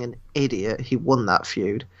Cass being an idiot, he won that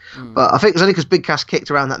feud. But I think it was only because Big Cass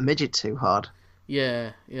kicked around that midget too hard.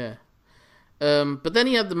 Yeah. But then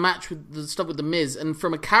he had the match with the stuff with The Miz, and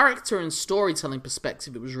from a character and storytelling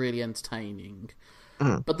perspective, it was really entertaining.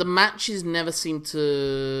 But the matches never seemed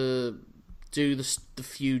to do the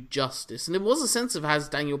feud justice, and it was a sense of has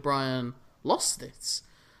Daniel Bryan lost it?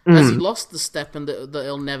 Has he lost the step and that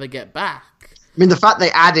he'll never get back? I mean, the fact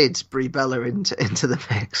they added Brie Bella into the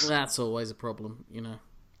mix. That's always a problem, you know.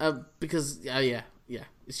 Because,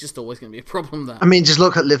 it's just always going to be a problem, that. I mean, just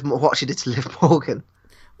look at what she did to Liv Morgan.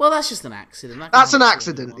 Well, that's just an accident. That's an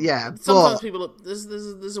accident, yeah. Sometimes people...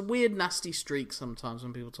 There's a weird, nasty streak sometimes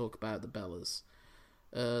when people talk about the Bellas.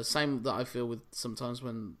 Same that I feel with sometimes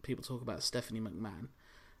when people talk about Stephanie McMahon.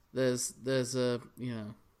 There's a, you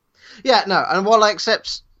know... Yeah, no, and while I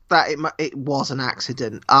accept that it was an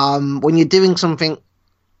accident, when you're doing something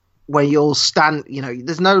where you'll stand, you know,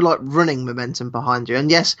 there's no, like, running momentum behind you, and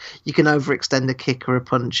yes, you can overextend a kick or a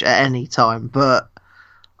punch at any time, but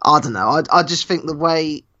I don't know, I just think the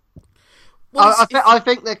way... Well, I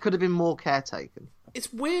think there could have been more care taken.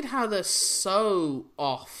 It's weird how they're so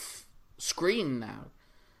off screen now.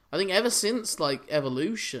 I think ever since, like,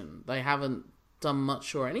 Evolution, they haven't done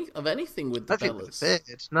much or anything with the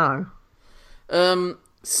Bellas. No.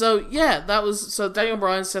 So yeah, that was Daniel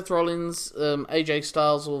Bryan, Seth Rollins, AJ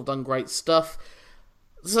Styles all have done great stuff.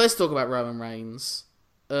 So let's talk about Roman Reigns.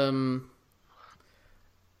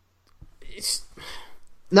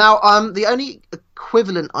 Now, the only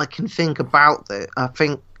equivalent I can think about to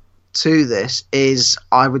this is,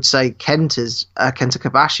 I would say, Kenta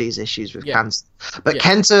Kobashi's issues with cancer. But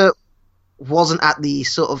Kenta wasn't at the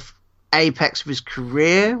sort of apex of his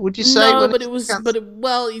career, would you say? No, but it was.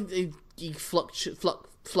 He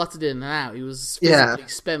fluttered in and out. He was physically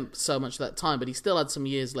spent so much of that time, but he still had some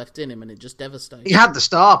years left in him, and it just devastated. He had the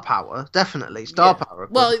star power, definitely power.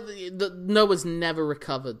 Well, Noah's never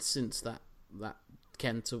recovered since that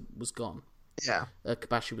Kenta was gone. Yeah,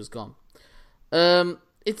 Kobashi was gone.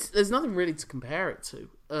 There's nothing really to compare it to.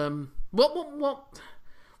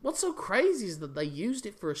 What's so crazy is that they used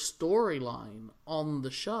it for a storyline on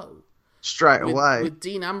the show straight away, with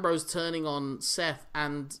Dean Ambrose turning on Seth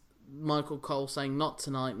and Michael Cole saying not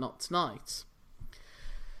tonight, not tonight.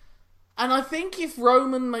 And I think if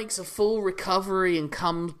Roman makes a full recovery and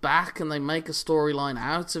comes back and they make a storyline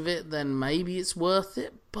out of it, then maybe it's worth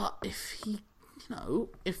it. But if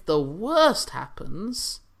if the worst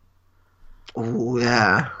happens, oh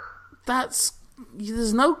yeah, there's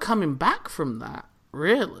no coming back from that,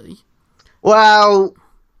 really. Well,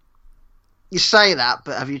 you say that,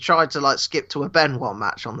 but have you tried to skip to a Benoit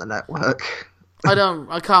match on the network?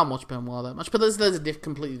 I can't watch Benoit that much, but there's a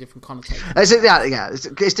completely different connotation.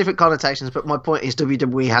 It's different connotations, but my point is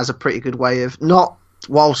WWE has a pretty good way of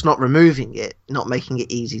whilst not removing it, not making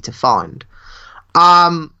it easy to find.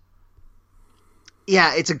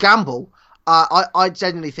 Yeah, it's a gamble. I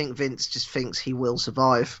genuinely think Vince just thinks he will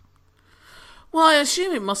survive. Well, I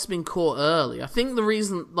assume it must have been caught early. I think the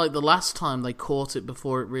reason, the last time they caught it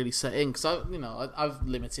before it really set in, because I've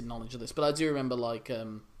limited knowledge of this, but I do remember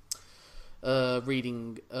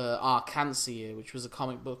reading Arcancia, which was a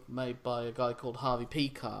comic book made by a guy called Harvey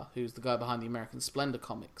Pekar, who's the guy behind the American Splendor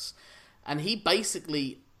comics, and he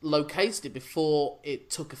basically located it before it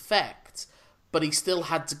took effect, but he still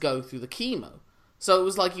had to go through the chemo. So it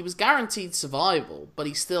was like he was guaranteed survival, but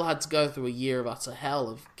he still had to go through a year of utter hell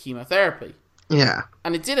of chemotherapy. Yeah.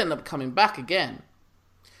 And it did end up coming back again.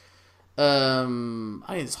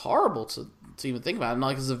 It's horrible to even think about it. And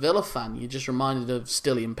as a Villa fan, you're just reminded of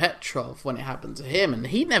Stilian Petrov when it happened to him, and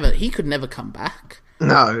he could never come back.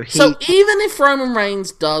 No. So even if Roman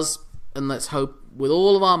Reigns does, and let's hope with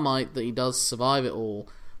all of our might that he does survive it all,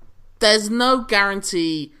 there's no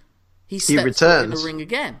guarantee he steps in the ring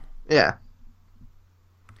again. Yeah.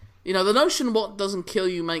 The notion what doesn't kill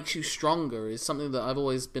you makes you stronger is something that I've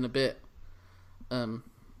always been a bit, Well,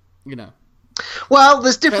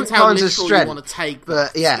 there's different kinds of strength. You want to take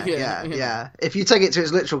but yeah. If you take it to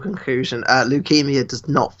its literal conclusion, leukemia does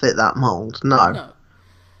not fit that mold. No.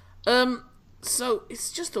 So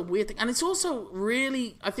it's just a weird thing, and it's also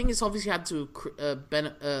really, I think it's obviously had to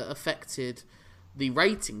affected the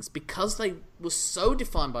ratings because they were so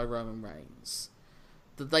defined by Roman Reigns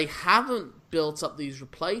that they haven't built up these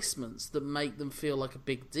replacements that make them feel like a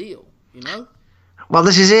big deal. Well,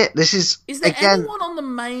 this is it. Is there anyone on the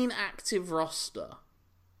main active roster,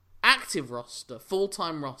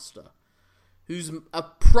 full-time roster, who's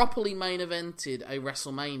properly main evented a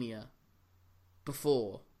WrestleMania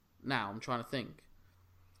before? Now, I'm trying to think.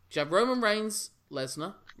 Do you have Roman Reigns,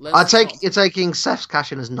 Lesnar? You're taking Seth's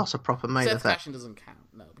cash-in as not a proper main event. Seth's cash-in doesn't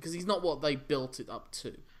count, no, because he's not what they built it up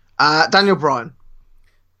to. Daniel Bryan,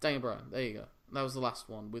 there you go. That was the last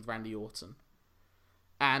one with Randy Orton.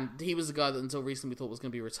 And he was the guy that until recently we thought was going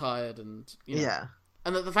to be retired. And yeah.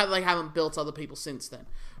 And the fact that they haven't built other people since then.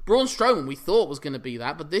 Braun Strowman we thought was going to be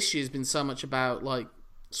that, but this year's been so much about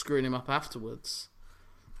screwing him up afterwards.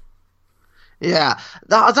 Yeah.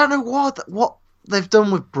 I don't know what they've done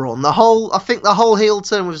with Braun. I think the whole heel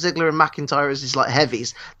turn with Ziggler and McIntyre as his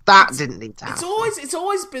heavies, didn't need to happen. It's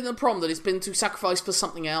always been the problem that it's been to sacrifice for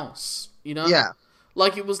something else, Yeah.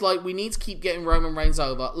 Like, it was like, we need to keep getting Roman Reigns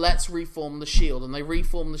over. Let's reform the Shield. And they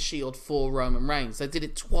reformed the Shield for Roman Reigns. They did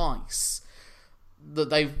it twice.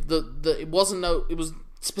 It was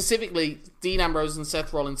specifically Dean Ambrose and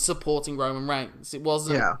Seth Rollins supporting Roman Reigns. It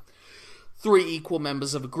wasn't 3 equal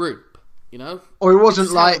members of a group, you know? Or it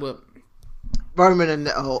wasn't like Roman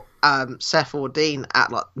and Seth or Dean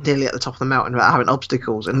at like nearly at the top of the mountain about having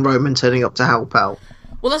obstacles and Roman turning up to help out.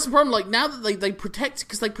 Well, that's the problem. Like, now that they protected...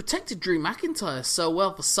 Because they protected Drew McIntyre so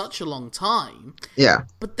well for such a long time. Yeah.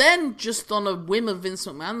 But then, just on a whim of Vince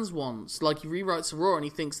McMahon's once, like, he rewrites a Raw and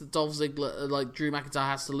he thinks that Dolph Ziggler, like, Drew McIntyre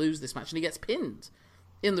has to lose this match. And he gets pinned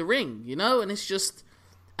in the ring, you know? And it's just...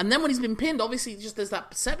 And then when he's been pinned, obviously, just there's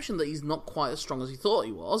that perception that he's not quite as strong as he thought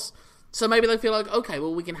he was. So maybe they feel like, okay,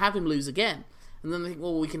 well, we can have him lose again. And then they think,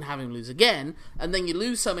 well, we can have him lose again. And then you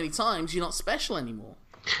lose so many times, you're not special anymore.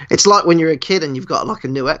 It's like when you're a kid and you've got like a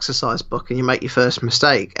new exercise book and you make your first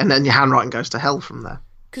mistake and then your handwriting goes to hell from there.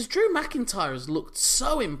 Because Drew McIntyre has looked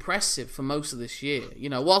so impressive for most of this year. You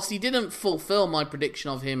know, whilst he didn't fulfill my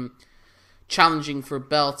prediction of him challenging for a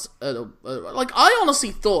belt, like, I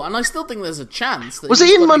honestly thought, and I still think there's a chance that... Was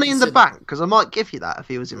he in Money in the Bank? Because I might give you that if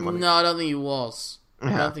he was in Money. No, I don't think he was.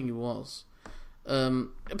 I don't think he was.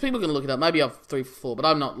 People can look it up. Maybe I've 3 for 4, but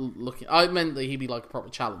I'm not looking. I meant that he'd be like a proper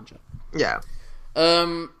challenger. Yeah.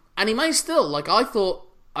 And he may still, like, I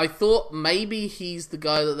thought maybe he's the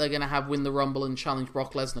guy that they're going to have win the Rumble and challenge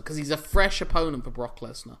Brock Lesnar, because he's a fresh opponent for Brock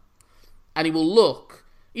Lesnar. And he will look,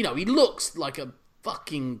 you know, he looks like a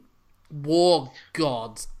fucking war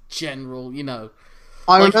god general, you know.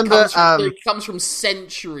 I remember... He comes from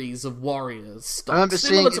centuries of warriors. Stuff. I remember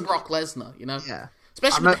similar to Brock Lesnar, you know. Yeah.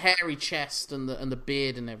 Especially with the hairy chest and the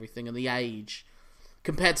beard and everything and the age.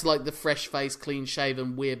 Compared to, like, the fresh-faced,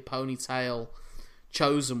 clean-shaven, weird ponytail...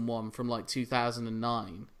 Chosen one from like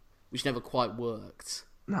 2009, which never quite worked.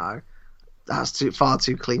 No, that's far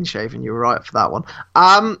too clean shaven. You were right for that one.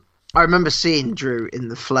 I remember seeing Drew in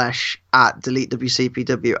the flesh at Delete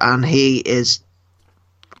WCPW, and he is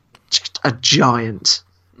just a giant.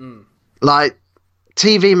 Like,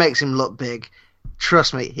 TV makes him look big.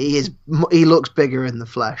 Trust me, he looks bigger in the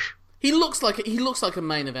flesh. He looks like a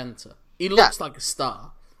main eventer. He looks like a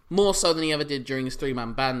star. More so than he ever did during his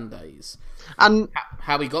 3-man band days. And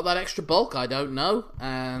how he got that extra bulk, I don't know,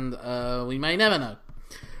 and we may never know.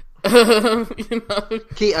 You know?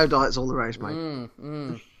 Keto diet's all the rage,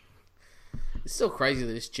 mate. It's still crazy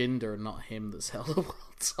that it's Jinder and not him that's held the world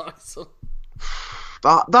title.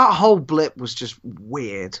 That whole blip was just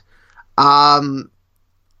weird. Like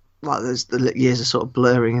the years are sort of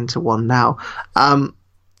blurring into one now.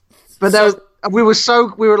 But we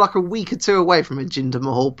were like a week or 2 away from a Jinder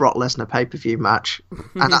Mahal Brock Lesnar pay-per-view match,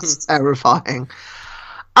 and that's terrifying.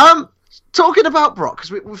 Talking about Brock,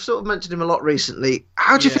 because we've sort of mentioned him a lot recently.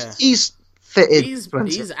 How do you think he's fitted?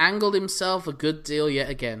 He's angled himself a good deal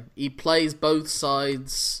yet again. He plays both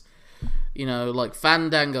sides, you know, like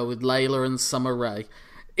Fandango with Layla and Summer Rae.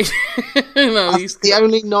 You know, he's the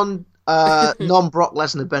only non-Brock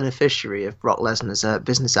Lesnar beneficiary of Brock Lesnar's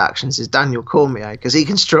business actions is Daniel Cormier, because he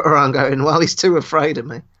can strut around going, well, he's too afraid of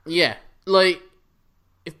me. Yeah, like,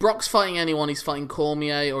 if Brock's fighting anyone, he's fighting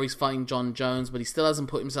Cormier or he's fighting John Jones, but he still hasn't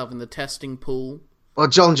put himself in the testing pool. Well,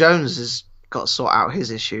 John Jones has got to sort out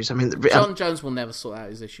his issues. I mean, John Jones will never sort out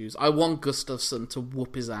his issues. I want Gustafsson to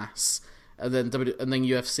whoop his ass, and then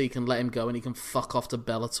UFC can let him go and he can fuck off to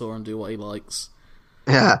Bellator and do what he likes.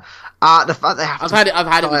 Yeah, the fact they have I've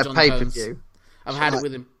had it with John Jones. I've had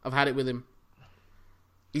it with him.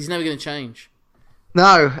 He's never going to change.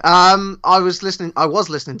 No, I was listening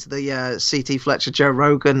to the CT Fletcher Joe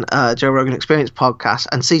Rogan Experience podcast,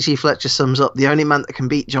 and CT Fletcher sums up the only man that can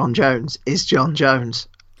beat John Jones is John Jones,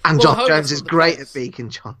 and John Jones is great at beating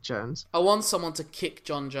John Jones. I want someone to kick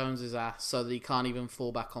John Jones's ass so that he can't even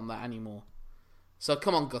fall back on that anymore. So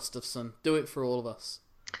come on, Gustafsson, do it for all of us.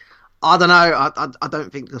 I don't know. I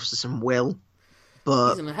don't think Gustafsson will,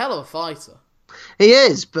 but he's a hell of a fighter. He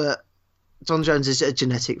is, but John Jones is a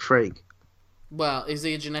genetic freak. Well, is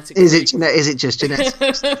he a genetic freak? Is it just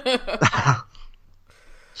genetics?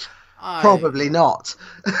 Probably not.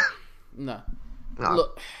 No.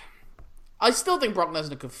 Look, I still think Brock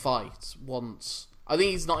Lesnar could fight once. I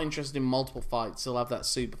think he's not interested in multiple fights. He'll have that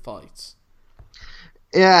super fight.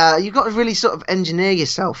 Yeah, you've got to really sort of engineer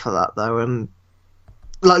yourself for that, though, and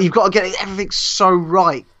like you've got to get everything so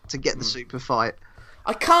right to get the super fight.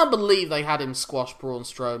 I can't believe they had him squash Braun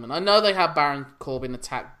Strowman. I know they had Baron Corbin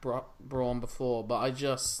attack Braun before, but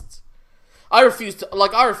I refuse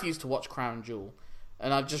to watch Crown Jewel,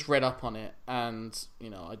 and I've just read up on it, and you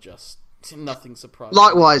know, Nothing surprising.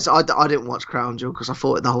 Likewise, I didn't watch Crown Jewel because I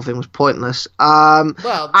thought the whole thing was pointless.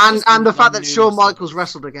 Well, and the fact that Shawn Michaels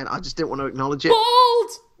wrestled again, I just didn't want to acknowledge it.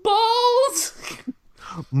 Bald!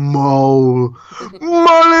 Mole.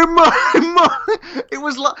 It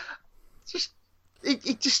was like...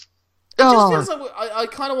 It just... Feels like I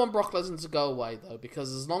kind of want Brock Lesnar to go away, though,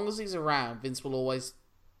 because as long as he's around, Vince will always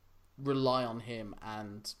rely on him.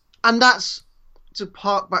 And that's, to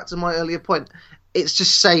park back to my earlier point, it's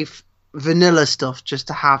just safe, vanilla stuff just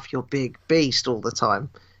to have your big beast all the time.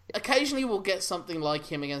 Occasionally we'll get something like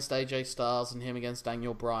him against AJ Styles and him against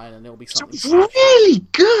Daniel Bryan, and it'll be something really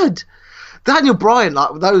good. Daniel Bryan,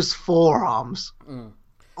 like, with those forearms. Mm.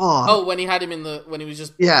 Oh, when he had him when he was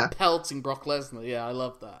just pelting Brock Lesnar. Yeah, I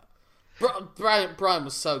love that. Bryan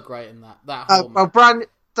was so great in that whole match.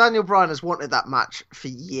 Daniel Bryan has wanted that match for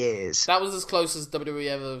years. That was as close as WWE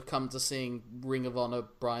ever come to seeing Ring of Honor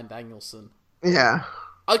Bryan Danielson. Yeah.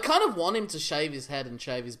 I kind of want him to shave his head and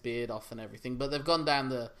shave his beard off and everything, but they've gone down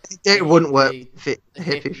the wouldn't work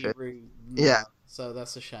hippie fit. route. Yeah. So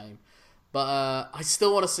that's a shame. But I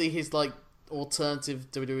still want to see his like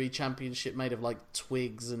alternative WWE championship made of like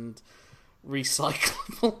twigs and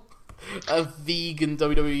recyclable. A vegan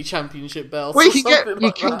WWE Championship belt. Well, you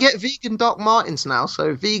can get vegan Doc Martens now,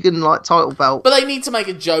 so vegan like title belt. But they need to make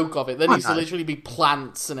a joke of it. There needs to literally be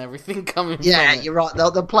plants and everything coming. Yeah, from it. You're right.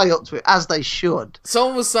 They'll play up to it as they should.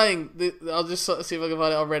 Someone was saying, I'll just sort of see if I can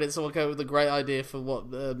find it on Reddit. Someone came up with a great idea for what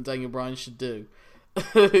Daniel Bryan should do.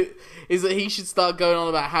 Is that he should start going on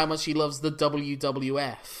about how much he loves the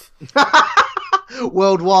WWF.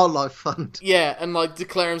 World Wildlife Fund. Yeah, and like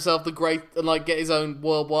declare himself the great, and like get his own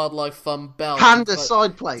World Wildlife Fund belt. Panda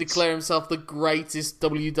side plates. Declare himself the greatest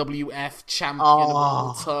WWF champion of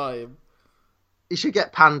all time. He should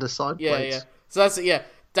get panda side plates. Yeah. So that's it. Yeah,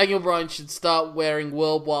 Daniel Bryan should start wearing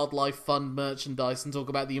World Wildlife Fund merchandise and talk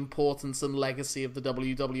about the importance and legacy of the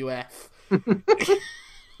WWF.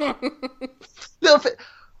 Little bit.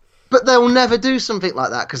 But they'll never do something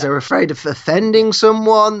like that because they're afraid of offending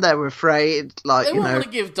someone. They're afraid, like, they won't want to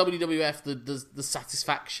give WWF the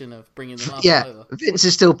satisfaction of bringing them up. Yeah, either. Vince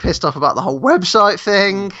is still pissed off about the whole website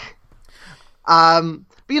thing. But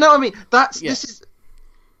you know what I mean?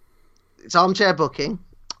 It's armchair booking.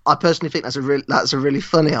 I personally think that's a really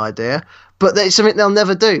funny idea. But it's something they'll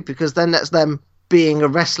never do because then that's them being a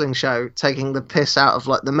wrestling show, taking the piss out of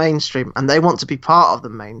like the mainstream, and they want to be part of the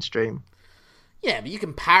mainstream. Yeah, but you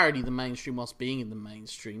can parody the mainstream whilst being in the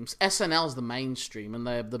mainstream. SNL's the mainstream, and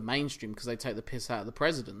they're the mainstream because they take the piss out of the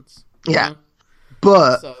presidents. Yeah, know?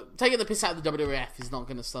 But... So, taking the piss out of the WWF is not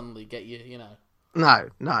going to suddenly get you, you know... No.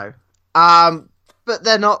 But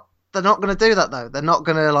they're not going to do that, though. They're not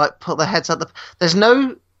going to, like, put their heads out the... There's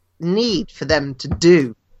no need for them to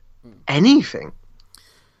do anything.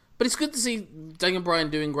 But it's good to see Daniel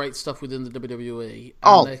Bryan doing great stuff within the WWE,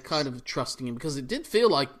 and they're kind of trusting him, because it did feel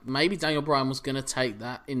like maybe Daniel Bryan was going to take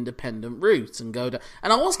that independent route and go down.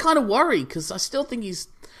 And I was kind of worried, because I still think he's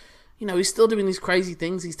still doing these crazy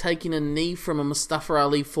things. He's taking a knee from a Mustafa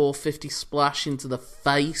Ali 450 splash into the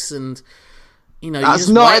face, and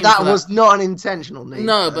that was not an intentional knee.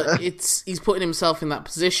 No, but he's putting himself in that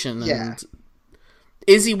position. Yeah. And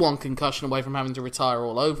is he one concussion away from having to retire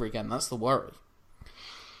all over again? That's the worry.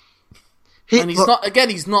 And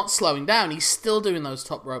he's not slowing down. He's still doing those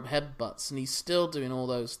top rope headbutts, and he's still doing all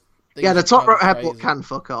those things. Yeah, the top rope headbutt can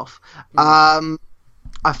fuck off. I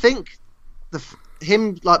think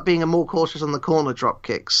him like being more cautious on the corner drop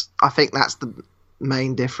kicks, I think that's the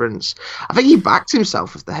main difference. I think he backed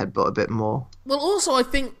himself with the headbutt a bit more. Well, also, I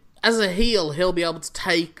think as a heel, he'll be able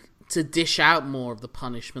to dish out more of the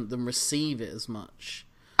punishment than receive it as much.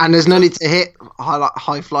 And there's no need to hit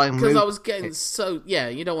high flying moves. Because I was getting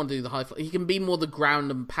you don't want to do the high fly. He can be more the ground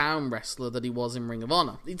and pound wrestler that he was in Ring of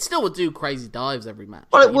Honor. He still would do crazy dives every match.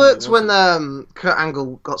 Well, it worked when Kurt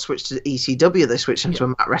Angle got switched to ECW. They switched him to a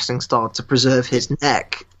mat wrestling style to preserve his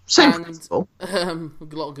neck. Same principle. A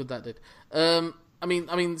lot of good that did. I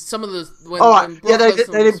mean, some of the...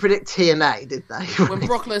 They didn't predict TNA, did they? When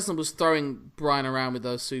Brock Lesnar was throwing Bryan around with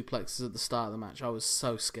those suplexes at the start of the match, I was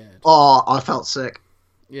so scared. Oh, I felt sick.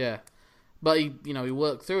 Yeah, but he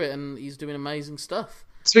worked through it, and he's doing amazing stuff.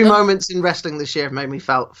 2 moments in wrestling this year have made me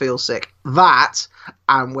feel sick. That,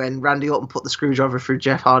 and when Randy Orton put the screwdriver through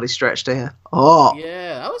Jeff Hardy's stretched ear. Oh,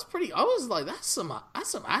 yeah, that was pretty. I was like, that's some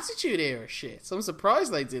Attitude Era shit. So I'm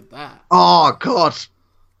surprised they did that. Oh God.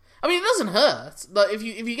 I mean, it doesn't hurt. Like if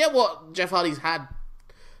you get what Jeff Hardy's had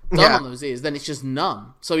done on those ears, then it's just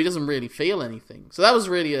numb, so he doesn't really feel anything. So that was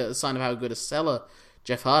really a sign of how good a seller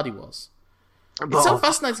Jeff Hardy was. It's so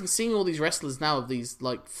fascinating seeing all these wrestlers now of these,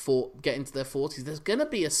 like, get into their 40s. There's going to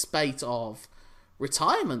be a spate of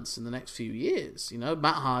retirements in the next few years. You know,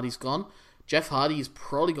 Matt Hardy's gone. Jeff Hardy's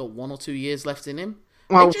probably got 1 or 2 years left in him.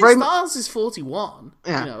 Well, AJ Styles is 41.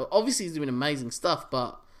 Yeah. You know, obviously he's doing amazing stuff,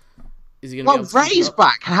 but is he going to? Well, Ray's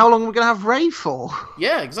back. How long are we going to have Ray for?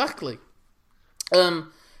 Yeah, exactly. And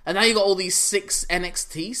now you got all these 6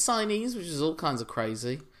 NXT signees, which is all kinds of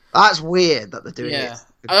crazy. That's weird that they're doing it.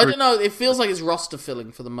 I don't know. It feels like it's roster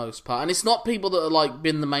filling for the most part, and it's not people that are like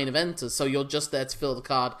been the main eventers. So you're just there to fill the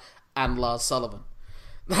card and Lars Sullivan.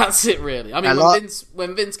 That's it, really. I mean,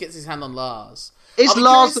 when Vince gets his hand on Lars, is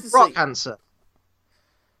Lars the Brock answer?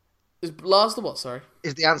 Is Lars the what? Sorry,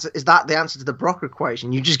 is that the answer to the Brock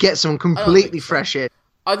equation? You just get someone completely fresh in.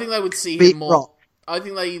 I think they would see him more. Brock. I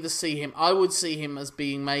think they either see him. I would see him as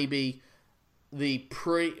being maybe the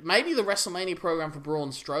WrestleMania program for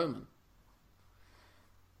Braun Strowman,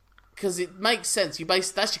 because it makes sense.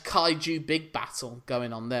 That's your Kaiju big battle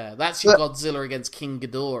going on there. That's your Godzilla against King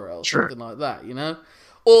Ghidorah or something like that, you know.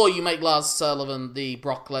 Or you make Lars Sullivan the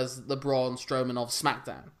Braun Strowman of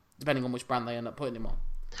SmackDown, depending on which brand they end up putting him on.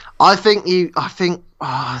 I think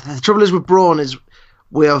the trouble is with Braun is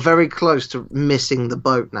we are very close to missing the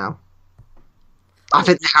boat now. I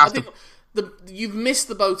think they have to. You've missed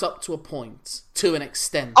the boat up to a point, to an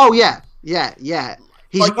extent. Oh yeah.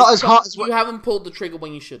 He's not as hot as you haven't pulled the trigger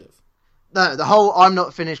when you should have. No, the whole "I'm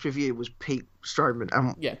not finished with you" was peak Strowman.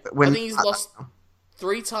 And yeah, I think he's lost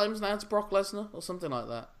 3 times now to Brock Lesnar or something like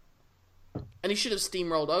that, and he should have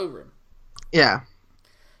steamrolled over him. Yeah,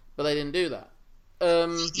 but they didn't do that.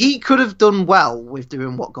 He could have done well with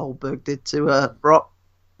doing what Goldberg did to Brock.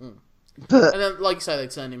 But, and then, like you say, they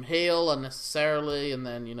turned him heel unnecessarily, and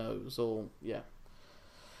then, you know, it was all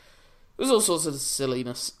sorts of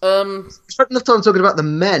silliness. Spent enough time talking about the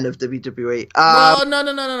men of WWE. No.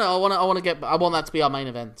 I want that to be our main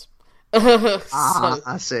event.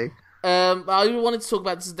 I see. I wanted to talk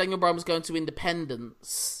about this. Daniel Bryan was going to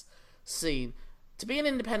independence scene. To be an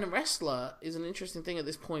independent wrestler is an interesting thing at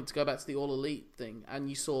this point, to go back to the All Elite thing.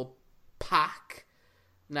 And you saw Pac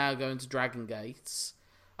now going to Dragon Gates.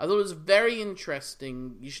 I thought it was very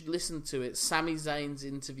interesting. You should listen to it. Sami Zayn's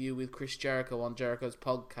interview with Chris Jericho on Jericho's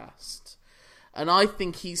podcast. And I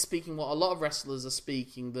think he's speaking what a lot of wrestlers are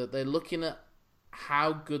speaking, that they're looking at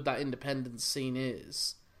how good that independent scene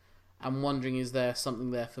is and wondering, is there something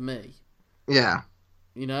there for me? Yeah.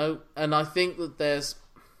 You know? And I think that there's...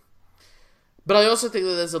 But I also think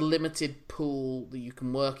that there's a limited pool that you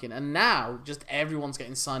can work in. And now, just everyone's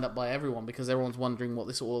getting signed up by everyone because everyone's wondering what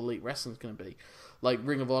this All Elite Wrestling is going to be. Like,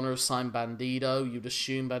 Ring of Honor has signed Bandito. You'd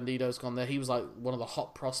assume Bandito's gone there. He was, like, one of the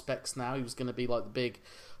hot prospects now. He was going to be, like, the big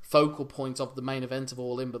focal point of the main event of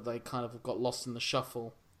All In, but they kind of got lost in the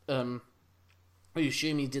shuffle. I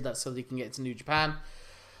assume he did that so that he can get to New Japan.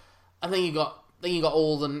 And then you got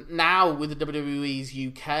all the... Now, with the WWE's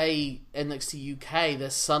UK, NXT UK,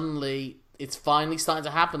 there's suddenly... It's finally starting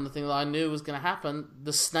to happen. The thing that I knew was going to happen.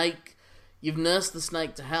 The snake... You've nursed the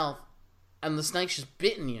snake to health, and the snake's just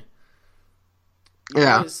bitten you.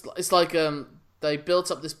 Yeah, it's like they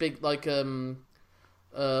built up this big what's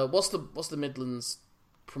the Midlands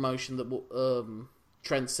promotion that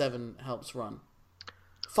Trent Seven helps run?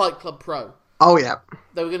 Fight Club Pro. Oh yeah.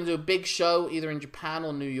 They were going to do a big show either in Japan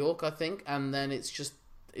or New York, I think, and then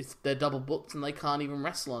they're double booked and they can't even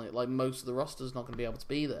wrestle on it. Like, most of the roster's not going to be able to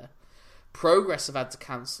be there. Progress have had to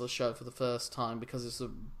cancel a show for the first time because it's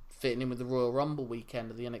fitting in with the Royal Rumble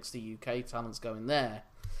weekend of the NXT UK talents going there.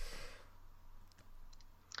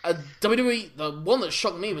 WWE, the one that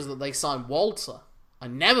shocked me was that they signed Walter. I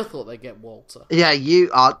never thought they'd get Walter. Yeah, you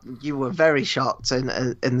were very shocked in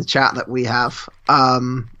the chat that we have. Yeah,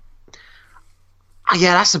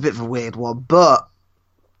 that's a bit of a weird one, but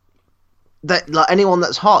like anyone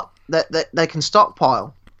that's hot, they can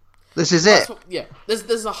stockpile. This is it.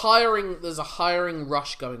 There's a hiring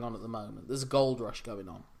rush going on at the moment. There's a gold rush going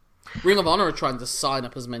on. Ring of Honor are trying to sign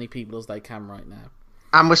up as many people as they can right now.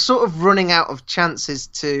 And we're sort of running out of chances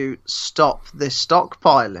to stop this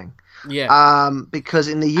stockpiling. Yeah. Because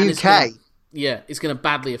in the UK... It's going to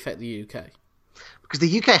badly affect the UK. Because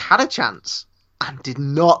the UK had a chance and did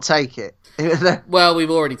not take it. Well,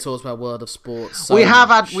 we've already talked about World of Sports. We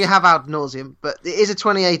have ad nauseum, but it is a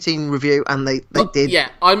 2018 review, and they did. Yeah,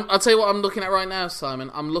 I'll tell you what I'm looking at right now,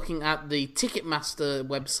 Simon. I'm looking at the Ticketmaster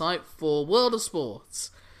website for World of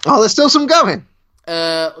Sports. Oh, there's still some going.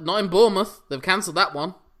 Not in Bournemouth. They've cancelled that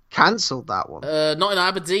one. Not in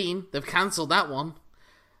Aberdeen. They've cancelled that one.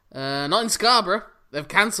 Not in Scarborough. They've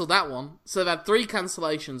cancelled that one. So they've had 3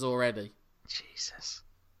 cancellations already. Jesus.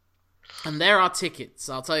 And there are tickets.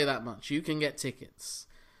 I'll tell you that much. You can get tickets.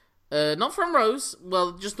 Not from Rose.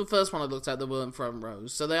 Well, just the first one I looked at, they weren't from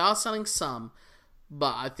Rose. So they are selling some.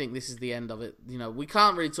 but I think this is the end of it. You know, we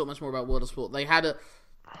can't really talk much more about World of Sport. They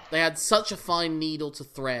had such a fine needle to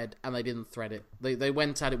thread, and they didn't thread it. They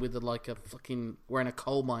went at it with like a fucking wearing a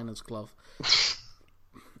coal miner's glove.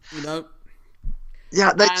 You know?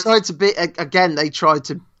 Yeah, they tried to be again. They tried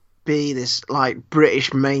to be this like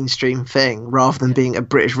British mainstream thing rather than being a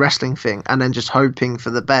British wrestling thing, and then just hoping for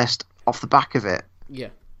the best off the back of it. Yeah,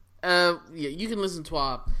 you can listen to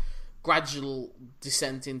our gradual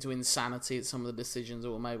descent into insanity at some of the decisions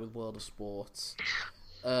that were made with World of Sports.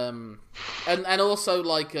 And also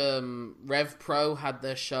like Rev Pro had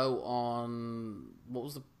their show on, what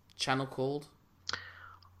was the channel called?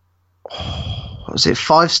 Was it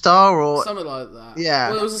 5 Star or something like that? Yeah.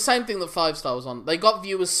 Well, it was the same thing that 5 Star was on. They got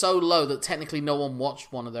viewers so low that technically no one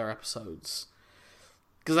watched one of their episodes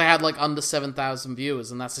because they had like under 7,000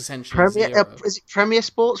 viewers, and that's essentially zero. Is it Premier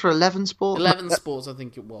Sports or 11 Sports? 11 Sports, I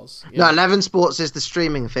think it was. Yeah. No, 11 Sports is the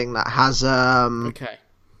streaming thing that has that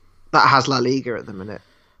has La Liga at the minute.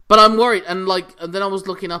 But I'm worried, and then I was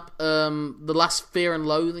looking up the last Fear and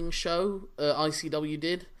Loathing show ICW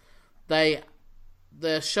did.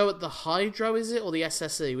 The show at the Hydro, is it, or the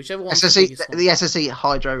SSE, whichever one. SSE, the SSE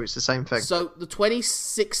Hydro is the same thing. So the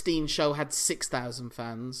 2016 show had 6,000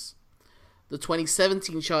 fans. The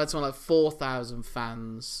 2017 show had something like 4,000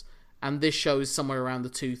 fans, and this show is somewhere around the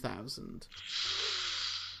 2,000.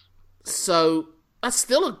 So that's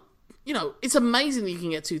still it's amazing that you can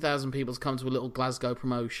get 2,000 people to come to a little Glasgow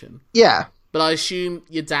promotion. Yeah. But I assume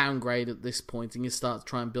you downgrade at this point and you start to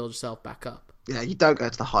try and build yourself back up. Yeah, you don't go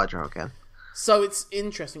to the Hydro again. So it's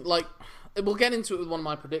interesting. Like, we'll get into it with one of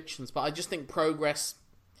my predictions, but I just think Progress,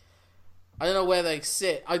 I don't know where they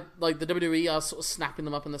sit. The WWE are sort of snapping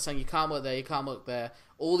them up and they're saying, you can't work there, you can't work there.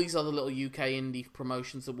 All these other little UK indie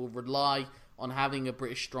promotions that will rely on having a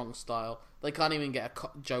British strong style. They can't even get a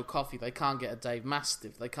Joe Coffey. They can't get a Dave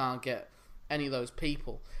Mastiff. They can't get any of those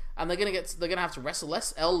people. And they're gonna have to wrestle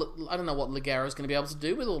less. I don't know what Ligeiro's going to be able to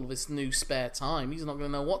do with all of this new spare time. He's not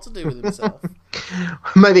going to know what to do with himself.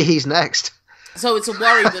 Maybe he's next. So it's a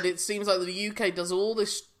worry that it seems like the UK does all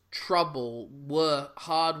this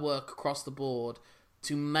hard work across the board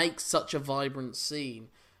to make such a vibrant scene,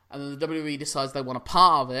 and then the WWE decides they want a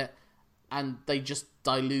part of it, and they just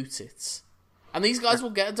dilute it. And these guys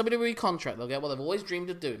will get a WWE contract. They'll get what they've always dreamed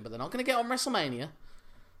of doing, but they're not going to get on WrestleMania.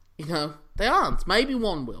 You know, they aren't. Maybe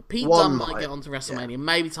one will. Pete Dunne might get onto WrestleMania. Yeah.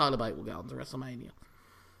 Maybe Tyler Bate will get onto WrestleMania.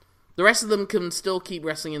 The rest of them can still keep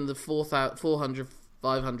wrestling in the 400,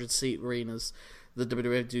 500 seat arenas the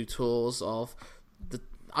WWE do tours of.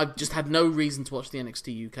 I've just had no reason to watch the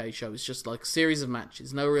NXT UK show. It's just like a series of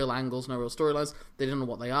matches. No real angles, no real storylines. They don't know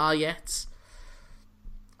what they are yet.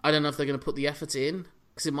 I don't know if they're going to put the effort in,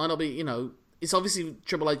 because it might not be, it's obviously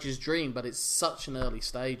Triple H's dream, but it's such an early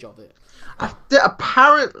stage of it.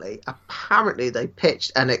 Apparently they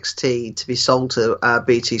pitched NXT to be sold to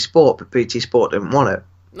BT Sport, but BT Sport didn't want it.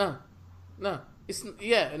 No.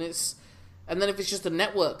 And then if it's just a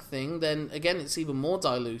network thing, then again it's even more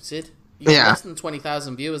diluted. You have less than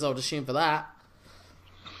 20,000 viewers, I would assume, for that.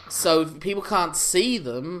 So if people can't see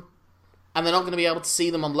them, and they're not going to be able to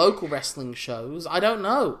see them on local wrestling shows, I don't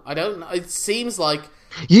know. It seems like...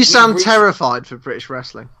 You sound terrified for British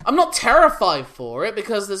wrestling. I'm not terrified for it,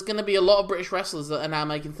 because there's going to be a lot of British wrestlers that are now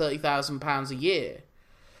making £30,000 a year.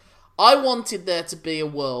 I wanted there to be a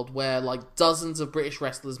world where dozens of British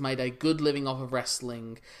wrestlers made a good living off of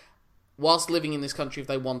wrestling whilst living in this country if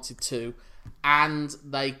they wanted to, and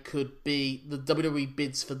they could be... the WWE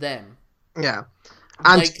bids for them. Yeah.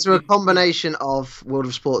 And through a combination of World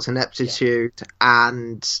of Sports ineptitude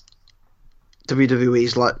and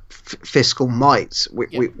WWE's fiscal might,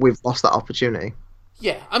 we've lost that opportunity.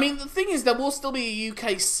 Yeah, I mean, the thing is, there will still be a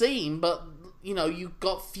UK scene, but you've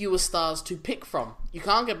got fewer stars to pick from. You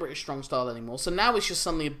can't get British Strong Style anymore, so now it's just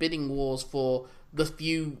suddenly a bidding wars for the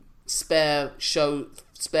few spare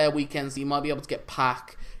weekends that you might be able to get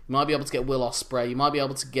Pac, you might be able to get Will Ospreay, you might be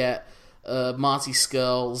able to get Marty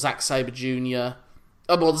Scurll, Zack Sabre Jr.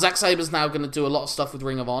 Oh, well, Zack Sabre's now going to do a lot of stuff with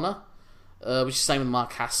Ring of Honor, which is the same with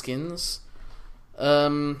Mark Haskins.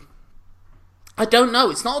 I don't know.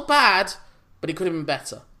 It's not bad, but it could have been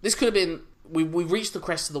better. This could have been... We've reached the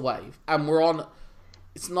crest of the wave, and we're on...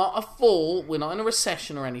 It's not a fall, we're not in a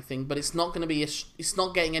recession or anything, but it's not going to be... It's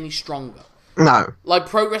not getting any stronger. No.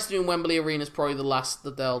 Progress doing Wembley Arena is probably the last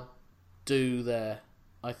that they'll do there,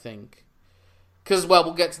 I think. Because,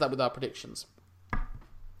 we'll get to that with our predictions.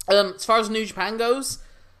 As far as New Japan goes,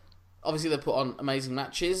 obviously they put on amazing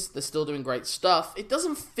matches. They're still doing great stuff. It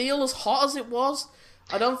doesn't feel as hot as it was.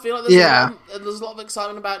 I don't feel like there's a lot of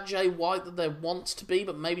excitement about Jay White that there wants to be,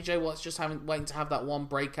 but maybe Jay White's just waiting to have that one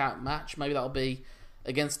breakout match. Maybe that'll be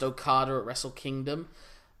against Okada at Wrestle Kingdom.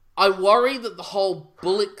 I worry that the whole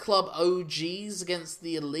Bullet Club OGs against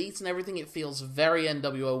the Elite and everything, it feels very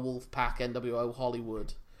NWO Wolfpack, NWO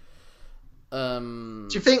Hollywood. Do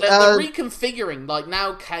you think they're reconfiguring? Like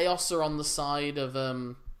now, Chaos are on the side of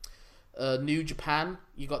New Japan.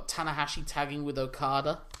 You got Tanahashi tagging with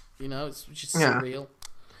Okada. You know, it's just surreal.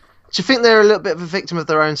 Do you think they're a little bit of a victim of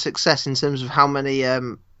their own success in terms of how many,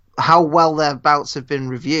 how well their bouts have been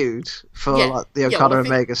reviewed for like the Okada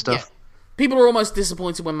Omega stuff? Yeah. People are almost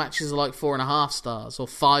disappointed when matches are like 4.5 stars or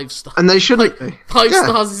 5 stars. And they shouldn't be. 5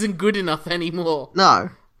 stars isn't good enough anymore. No.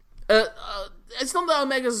 It's not that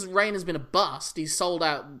Omega's reign has been a bust. He's sold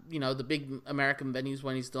out, the big American venues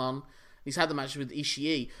when he's done. He's had the matches with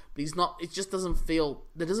Ishii, but he's not. It just doesn't feel.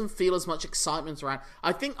 There doesn't feel as much excitement around.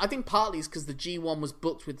 I think partly it's because the G1 was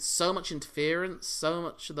booked with so much interference, so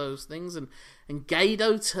much of those things, and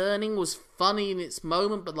Gedo turning was funny in its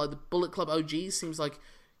moment, but like the Bullet Club OG seems like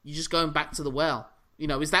you're just going back to the well.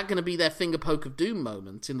 Is that going to be their finger poke of doom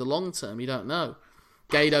moment in the long term? You don't know.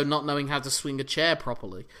 Gedo not knowing how to swing a chair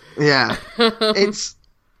properly. Yeah.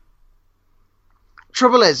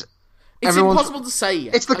 Trouble is, it's impossible to say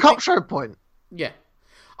yet. It's the cop show point. Yeah.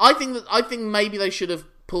 I think maybe they should have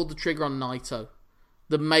pulled the trigger on Naito.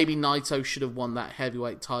 That maybe Naito should have won that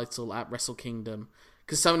heavyweight title at Wrestle Kingdom.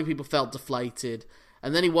 Because so many people felt deflated.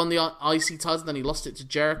 And then he won the IC title, then he lost it to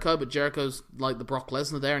Jericho, but Jericho's like the Brock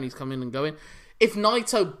Lesnar there, and he's coming and going. If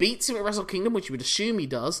Naito beats him at Wrestle Kingdom, which you would assume he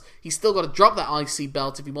does, he's still got to drop that IC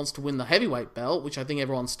belt if he wants to win the heavyweight belt, which I think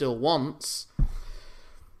everyone still wants.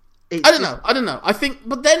 I don't know. I think,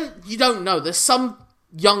 but then you don't know. There's some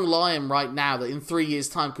young lion right now that in 3 years'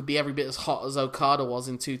 time could be every bit as hot as Okada was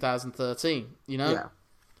in 2013, Yeah.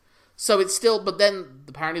 So it's still, but then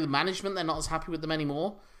apparently the management, they're not as happy with them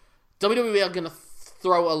anymore. WWE are going to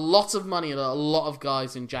throw a lot of money at a lot of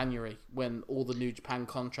guys in January when all the New Japan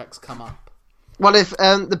contracts come up. Well, if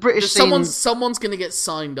the British scene... Someone's going to get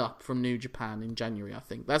signed up from New Japan in January, I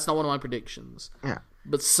think. That's not one of my predictions. Yeah.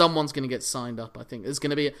 But someone's going to get signed up, I think. There's going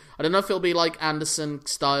to be... I don't know if it'll be like Anderson,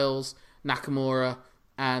 Styles, Nakamura,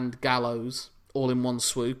 and Gallows all in one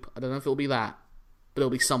swoop. I don't know if it'll be that. But it'll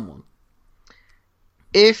be someone.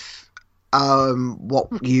 If what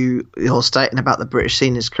you're stating about the British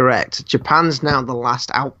scene is correct, Japan's now the last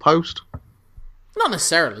outpost. Not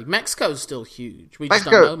necessarily. Mexico's still huge. We just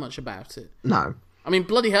don't know much about it. No. I mean,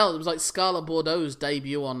 bloody hell, it was like Scarlett Bordeaux's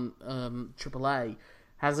debut on AAA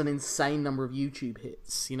has an insane number of YouTube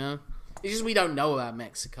hits, It's just we don't know about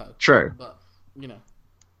Mexico. True. But,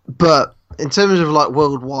 But in terms of like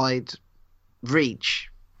worldwide reach,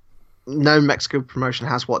 no Mexico promotion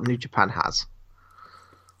has what New Japan has.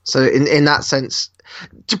 So in that sense,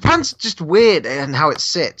 Japan's just weird in how it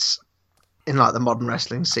sits in like the modern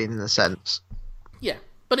wrestling scene in a sense. Yeah,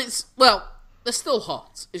 but they're still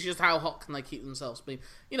hot. It's just how hot can they keep themselves being?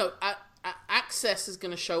 Access is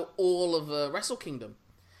going to show all of Wrestle Kingdom.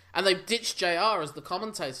 And they've ditched JR as the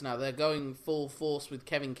commentator now. They're going full force with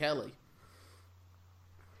Kevin Kelly.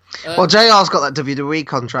 Well, JR's got that WWE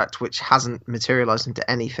contract, which hasn't materialised into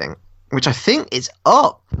anything, which I think is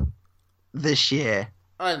up this year.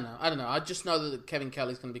 I don't know. I just know that Kevin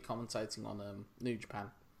Kelly's going to be commentating on New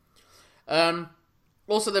Japan.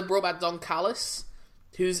 Also, they've brought back Don Callis,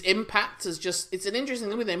 whose Impact is just... It's an interesting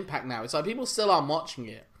thing with Impact now. It's like people still aren't watching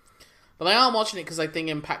it. But they aren't watching it because they think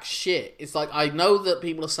Impact's shit. It's like, I know that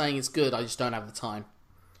people are saying it's good, I just don't have the time.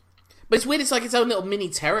 But it's weird, it's like its own little mini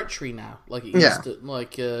territory now. Like it used to,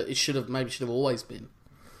 it should have always been.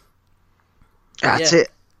 That's it.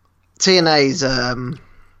 TNA's,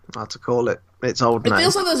 how to call it, its old name. It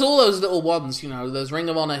feels like there's all those little ones, There's Ring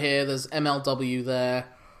of Honor here, there's MLW there.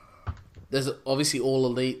 There's obviously All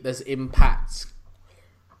Elite, there's Impact.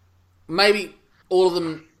 Maybe all of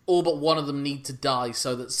them, all but one of them need to die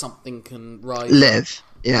so that something can rise. Live,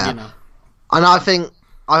 yeah. And I think,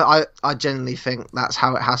 I genuinely think that's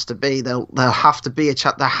how it has to be. There'll have to be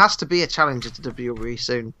there has to be a challenger to WWE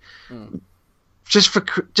soon. Just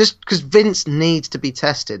because Vince needs to be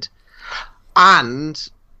tested. And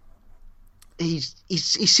he's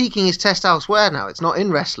seeking his test elsewhere now. It's not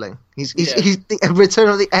in wrestling. He's a return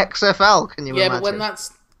of the XFL. Can you imagine? Yeah, but when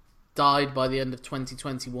that's died by the end of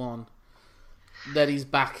 2021, then he's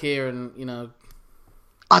back here, and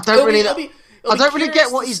I don't really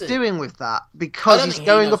get what he's doing with that, because he's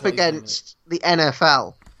going up against the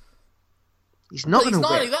NFL. He's not going to win.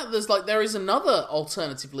 Not only that. There is another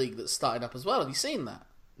alternative league that's started up as well. Have you seen that?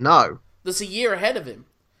 No. That's a year ahead of him.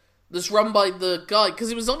 That's run by the guy, because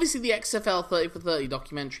it was obviously the XFL 30 for 30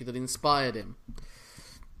 documentary that inspired him.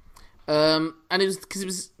 And it was because it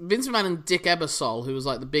was Vince McMahon and Dick Ebersol, who was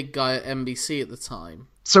like the big guy at NBC at the time.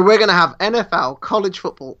 So we're going to have NFL, college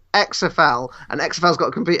football, XFL, and XFL's got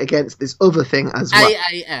to compete against this other thing as well.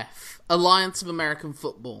 AAF, Alliance of American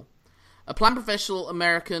Football. A planned professional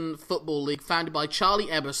American football league founded by Charlie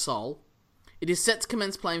Ebersol. It is set to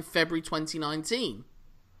commence play in February 2019.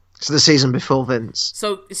 So the season before Vince.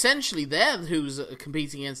 So essentially they're who's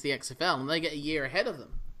competing against the XFL, and they get a year ahead of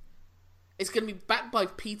them. It's going to be backed by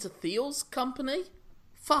Peter Thiel's company?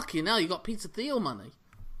 Fucking hell, you got Peter Thiel money.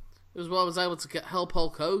 It was why I was able to help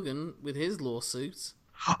Hulk Hogan with his lawsuits.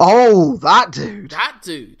 Oh, that dude. That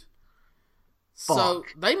dude. Fuck. So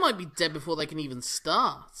they might be dead before they can even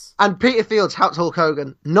start. And Peter Fields helped Hulk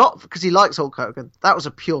Hogan, not because he likes Hulk Hogan. That was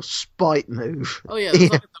a pure spite move. Oh yeah, there's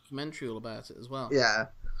like a documentary all about it as well. Yeah.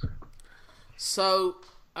 So,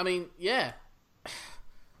 I mean, yeah.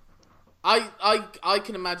 I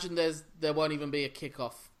can imagine there won't even be a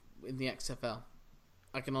kickoff in the XFL.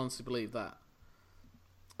 I can honestly believe that.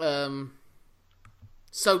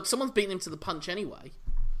 So someone's beating him to the punch anyway.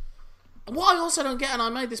 And what I also don't get, and I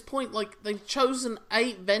made this point, like, they've chosen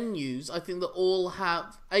 8 venues, I think, that all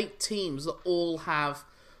have 8 teams that all have,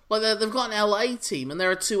 like, they've got an LA team, and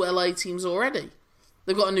there are 2 LA teams already.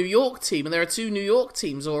 They've got a New York team, and there are 2 New York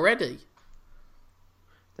teams already.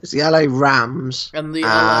 There's the LA Rams. And the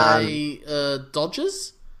LA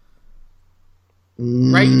Dodgers?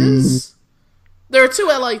 Raiders? There are 2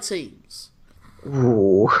 LA teams.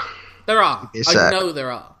 Ooh. There are. I know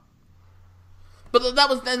there are. But that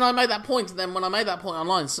was then I made that point, and then when I made that point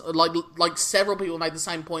online, like several people made the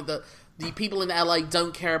same point that the people in LA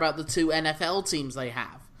don't care about the 2 NFL teams they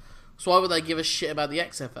have. So why would they give a shit about the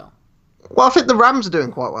XFL? Well, I think the Rams are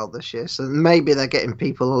doing quite well this year, so maybe they're getting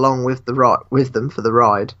people along with them for the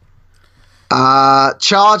ride.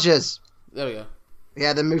 Chargers. There we go.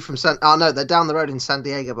 Yeah, they moved from they're down the road in San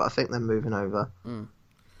Diego, but I think they're moving over.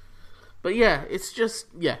 But yeah, it's just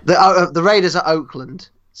The Raiders are Oakland.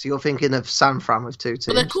 So you're thinking of San Fran with 2 teams.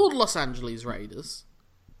 But they're called Los Angeles Raiders.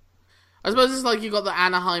 I suppose it's like you've got the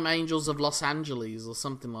Anaheim Angels of Los Angeles or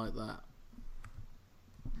something like that.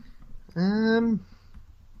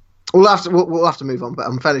 We'll have to move on, but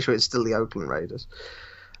I'm fairly sure it's still the Oakland Raiders.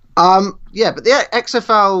 Yeah, but the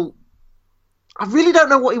XFL, I really don't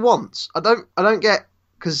know what he wants. I don't get,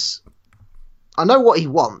 because I know what he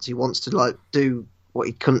wants. He wants to like do what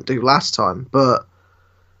he couldn't do last time, but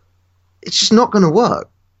it's just not going to work.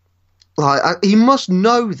 Like, he must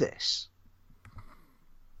know this.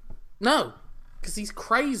 No, because he's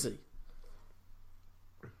crazy.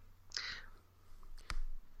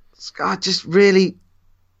 I just really,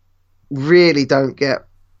 really don't get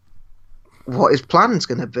what his plan's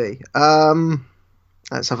going to be.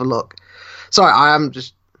 Let's have a look. Sorry, I am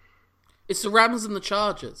just. It's the Rams and the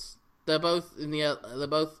Chargers. They're both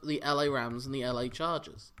the LA Rams and the LA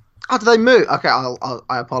Chargers. Oh, did they move? Okay,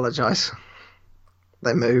 I apologise.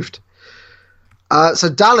 They moved. So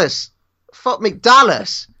Dallas. Fuck me,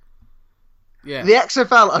 Dallas. Yeah. The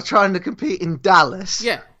XFL are trying to compete in Dallas.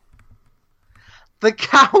 Yeah. The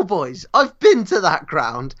Cowboys. I've been to that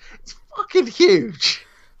ground. It's fucking huge.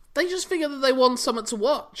 They just figure that they want something to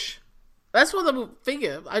watch. That's what they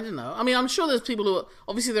figure. I don't know. I mean, I'm sure there's people who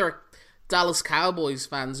obviously there are Dallas Cowboys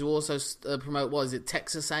fans who also promote, what is it,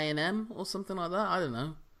 Texas A&M or something like that? I don't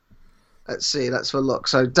know. Let's see, let's have a look.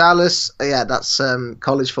 So Dallas, yeah, that's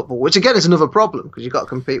college football, which again is another problem because you've got to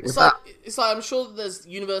compete with that. It's like, I'm sure that there's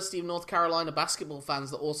University of North Carolina basketball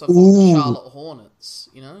fans that also follow the Charlotte Hornets,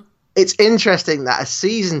 you know? It's interesting that a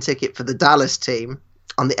season ticket for the Dallas team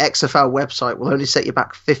on the XFL website will only set you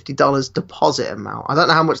back $50 deposit amount. I don't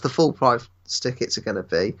know how much the full price tickets are going to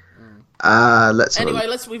be.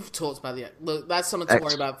 We've talked about look, that's something to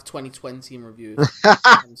worry about for 2020 in review if it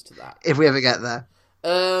comes to that. If we ever get there.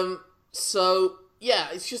 So, yeah,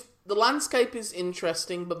 it's just, the landscape is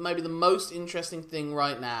interesting, but maybe the most interesting thing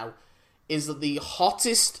right now is that the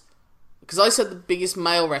hottest, because I said the biggest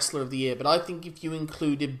male wrestler of the year, but I think if you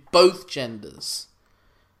included both genders,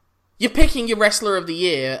 you're picking your wrestler of the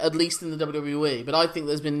year, at least in the WWE, but I think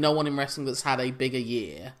there's been no one in wrestling that's had a bigger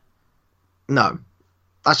year. No.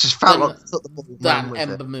 That's just felt like the ball than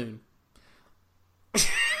Ember Moon.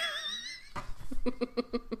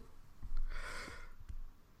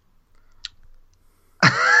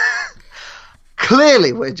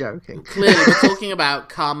 Clearly we're joking. Clearly we're talking about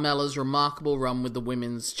Carmella's remarkable run with the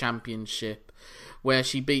Women's Championship, where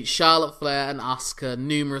she beat Charlotte Flair and Asuka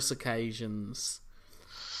numerous occasions,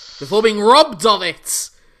 before being robbed of it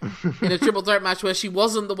in a triple threat match where she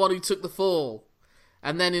wasn't the one who took the fall.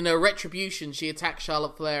 And then in her retribution, she attacked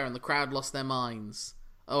Charlotte Flair and the crowd lost their minds.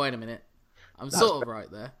 Oh, wait a minute. I'm sort of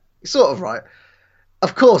right there. Sort of right.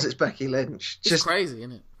 Of course, it's Becky Lynch. It's just crazy,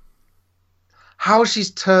 isn't it? How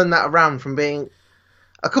she's turned that around from being...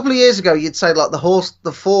 A couple of years ago, you'd say like the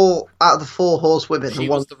four out of the four horsewomen. She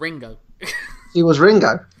was the Ringo. She was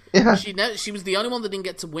Ringo. Yeah. She was the only one that didn't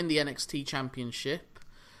get to win the NXT Championship.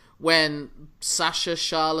 When Sasha,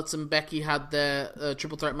 Charlotte, and Becky had their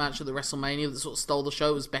triple threat match at the WrestleMania that sort of stole the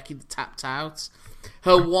show, it was Becky that tapped out.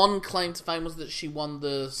 Her one claim to fame was that she won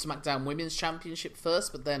the SmackDown Women's Championship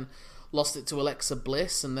first, but then lost it to Alexa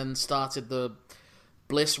Bliss, and then started the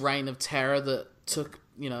Bliss reign of terror that took,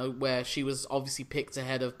 where she was obviously picked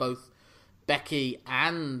ahead of both Becky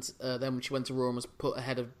and then when she went to Raw and was put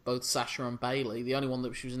ahead of both Sasha and Bayley. The only one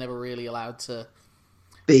that she was never really allowed to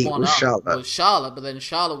beat was Charlotte. But then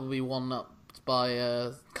Charlotte would be won up by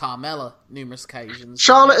Carmella numerous occasions.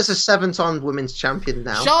 Charlotte is a 7-time women's champion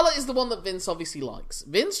now. Charlotte is the one that Vince obviously likes.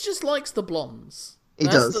 Vince just likes the blondes. He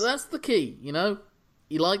does. That's the key,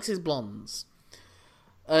 He likes his blondes.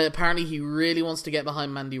 Apparently, he really wants to get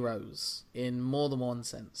behind Mandy Rose in more than one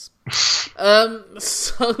sense.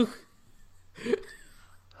 So, you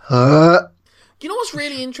know what's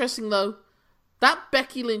really interesting though? That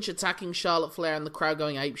Becky Lynch attacking Charlotte Flair and the crowd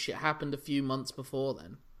going apeshit happened a few months before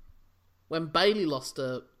then, when Bayley lost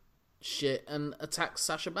her shit and attacked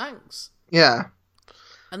Sasha Banks. Yeah,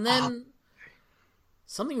 and then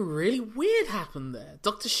something really weird happened there.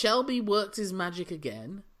 Dr. Shelby worked his magic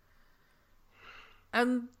again.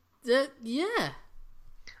 And, yeah.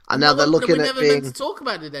 And now they're looking at being... meant to talk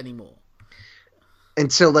about it anymore.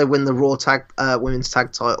 Until they win the Raw women's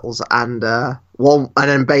tag titles and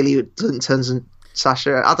then Bayley turns and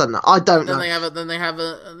Sasha... I don't know. Then they have I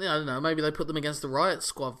don't know, maybe they put them against the Riot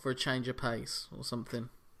Squad for a change of pace or something.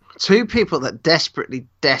 Two people that desperately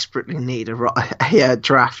need a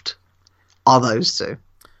draft are those two.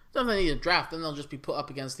 Don't they need a draft, then they'll just be put up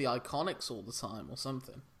against the Iconics all the time or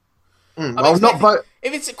something. Not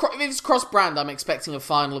if it's cross-brand, I'm expecting a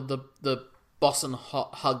final of the Boss and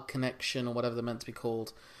Hug Connection or whatever they're meant to be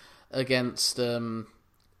called against the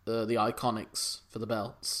Iconics for the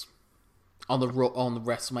belts on the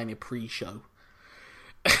WrestleMania pre-show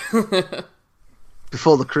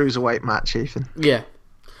before the cruiserweight match, even. Yeah.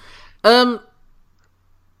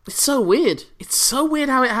 It's so weird. It's so weird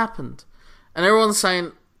how it happened, and everyone's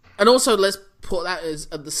saying, and also let's put that as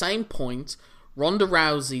at the same point. Ronda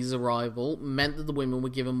Rousey's arrival meant that the women were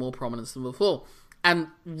given more prominence than before. And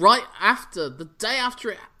the day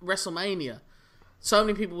after WrestleMania, so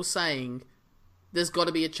many people were saying there's got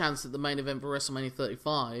to be a chance that the main event for WrestleMania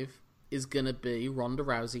 35 is going to be Ronda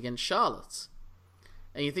Rousey against Charlotte.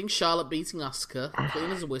 And you think Charlotte beating Asuka,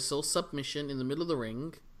 clean as a whistle, submission in the middle of the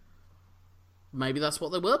ring, maybe that's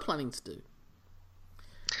what they were planning to do.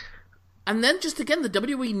 And then just again, the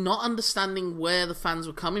WWE not understanding where the fans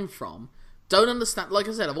were coming from. Don't understand. Like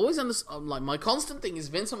I said, I've always understood. Like my constant thing is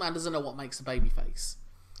Vince McMahon doesn't know what makes a babyface.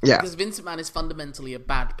 Yeah, because Vince McMahon is fundamentally a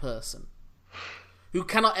bad person who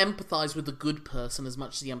cannot empathize with a good person as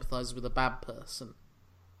much as he empathizes with a bad person.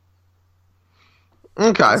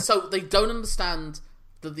 Okay. So they don't understand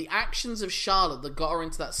that the actions of Charlotte that got her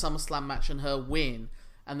into that SummerSlam match and her win,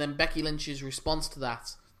 and then Becky Lynch's response to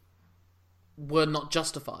that, were not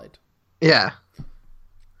justified. Yeah.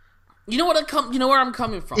 You know where I'm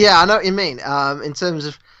coming from. Yeah, I know what you mean. In terms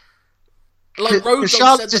of, like Road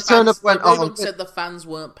Dogg said the fans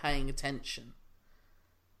weren't paying attention.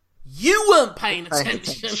 You weren't paying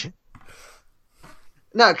attention.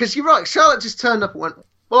 No, because you're right. Charlotte just turned up and went,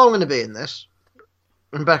 "Well, I'm going to be in this,"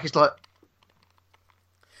 and Becky's like,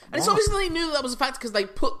 and it's obviously they knew that was a fact because they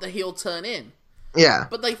put the heel turn in. Yeah.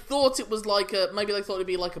 But they thought it was maybe they thought it'd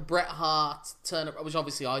be like a Bret Hart turn, which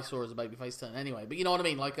obviously I saw as a babyface turn anyway. But you know what I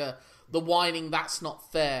mean, like the whining, that's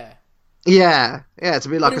not fair. Yeah, to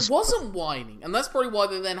be like. But it wasn't whining, and that's probably why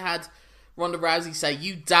they then had Ronda Rousey say,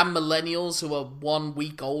 "You damn millennials who are 1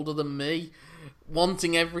 week older than me,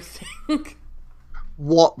 wanting everything."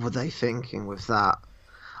 What were they thinking with that?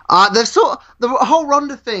 They've the whole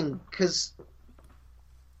Ronda thing, because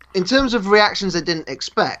in terms of reactions they didn't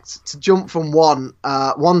expect, to jump from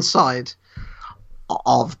one side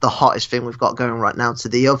of the hottest thing we've got going right now to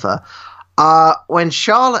the other, when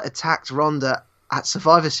Charlotte attacked Ronda at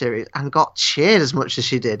Survivor Series and got cheered as much as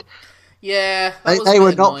she did. Yeah, they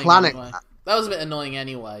were not planning that. That was a bit annoying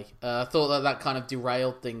anyway. I thought that kind of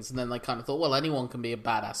derailed things, and then they kind of thought, well, anyone can be a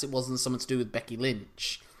badass. It wasn't something to do with Becky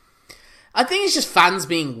Lynch. I think it's just fans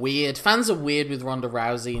being weird. Fans are weird with Ronda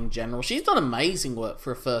Rousey in general. She's done amazing work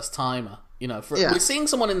for a first-timer. We're seeing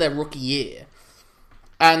someone in their rookie year.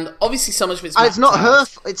 And obviously so much of it's not her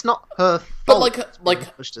fault. But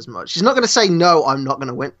like pushed as much. She's not going to say, no, I'm not going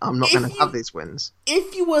to win. I'm not going to have these wins.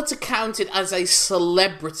 If you were to count it as a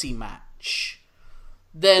celebrity match,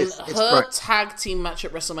 then it's her great. tag team match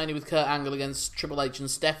at WrestleMania with Kurt Angle against Triple H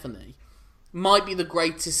and Stephanie might be the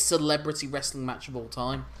greatest celebrity wrestling match of all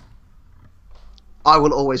time. I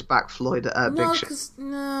will always back Floyd at No, Big Show. because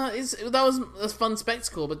that was a fun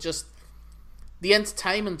spectacle, but just the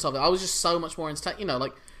entertainment of it. I was just so much more entertained. You know,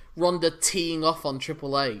 like Ronda teeing off on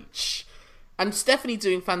Triple H, and Stephanie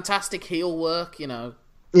doing fantastic heel work. You know,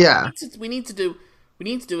 Yeah. we need to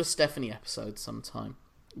do a Stephanie episode sometime,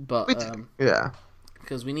 but Yeah.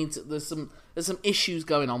 because we need to. There's some issues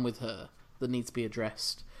going on with her that need to be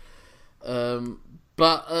addressed.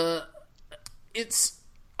 But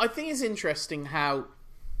I think it's interesting how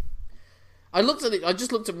I looked at it. I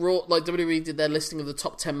just looked at Raw. Like WWE did their listing of the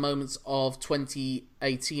top 10 moments of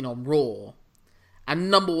 2018 on Raw, and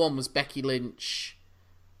number 1 was Becky Lynch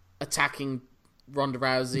attacking Ronda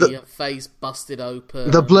Rousey, face busted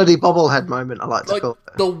open. The bloody bobblehead moment, I like to call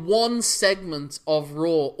it. The one segment of Raw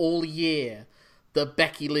all year that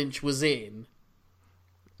Becky Lynch was in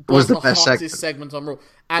was the best hottest segment on Raw.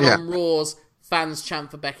 And on Raw's, fans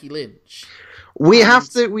chant for Becky Lynch. We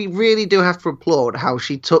really do have to applaud how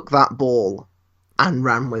she took that ball and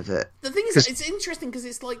ran with it. The thing is, it's interesting because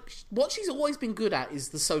it's like what she's always been good at is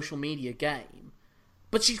the social media game,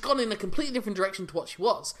 but she's gone in a completely different direction to what she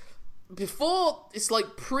was before. It's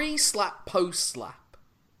like pre-slap, post-slap.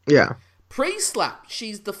 Yeah, pre-slap.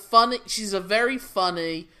 She's a very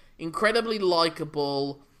funny, incredibly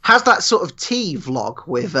likable. Has that sort of tea vlog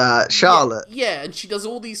with Charlotte. Yeah, and she does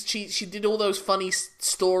all these cheats. She did all those funny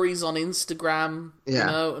stories on Instagram, you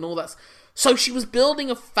know, and all that. So she was building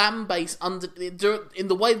a fan base in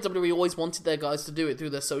the way WWE always wanted their guys to do it through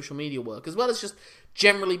their social media work, as well as just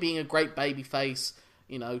generally being a great baby face.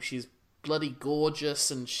 You know, she's bloody gorgeous,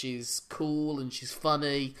 and she's cool, and she's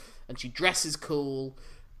funny, and she dresses cool,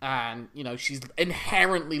 and, you know, she's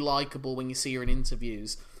inherently likable when you see her in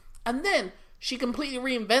interviews. And then she completely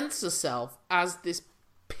reinvents herself as this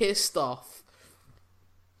pissed off,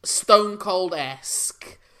 Stone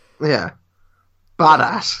Cold-esque,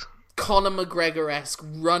 badass, Conor McGregor-esque,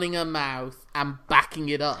 running her mouth and backing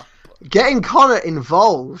it up. Getting Conor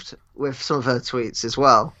involved with some of her tweets as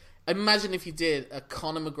well. Imagine if you did a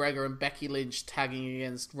Conor McGregor and Becky Lynch tagging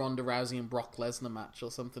against Ronda Rousey and Brock Lesnar match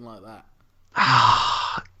or something like that.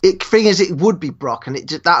 Thing is, it would be Brock, and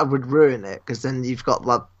that would ruin it, because then you've got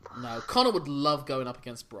like. No, Conor would love going up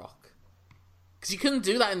against Brock. Because you couldn't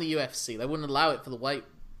do that in the UFC. They wouldn't allow it for the weight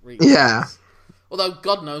reasons. Yeah. Although,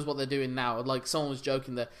 God knows what they're doing now. Like, someone was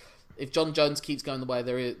joking that if John Jones keeps going the way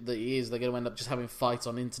that he is, they're going to end up just having fights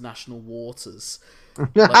on international waters.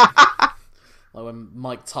 Like when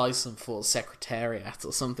Mike Tyson fought Secretariat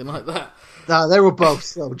or something like that. No, they were both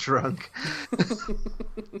so drunk.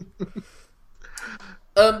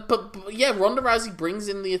 But yeah, Ronda Rousey brings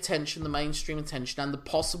in the attention, the mainstream attention, and the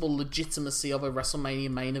possible legitimacy of a WrestleMania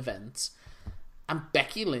main event. And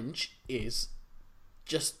Becky Lynch is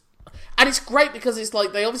just... And it's great because it's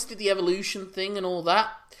like, they obviously did the Evolution thing and all that,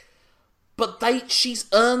 but she's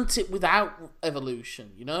earned it without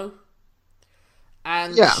Evolution, you know?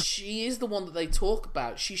 And she is the one that they talk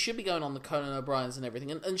about. She should be going on the Conan O'Brien's and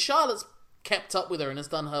everything. And Charlotte's kept up with her and has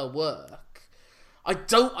done her work.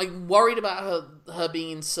 I'm worried about her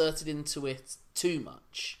being inserted into it too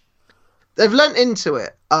much. They've lent into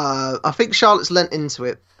it. I think Charlotte's lent into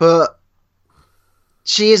it, but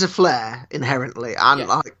she is a Flair inherently, and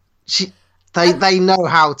they know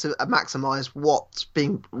how to maximise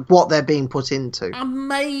what they're being put into. And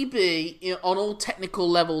maybe, you know, on all technical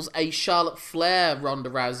levels, a Charlotte Flair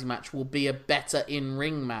Ronda Rousey match will be a better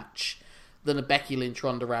in-ring match than a Becky Lynch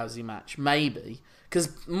Ronda Rousey match. Maybe. Because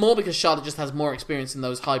Charlotte just has more experience in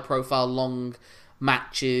those high-profile, long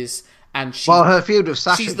matches, and her feud with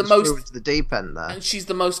Sasha just threw into the deep end there. And she's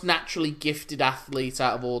the most naturally gifted athlete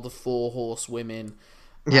out of all the 4 horsewomen.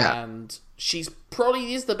 Yeah. And she's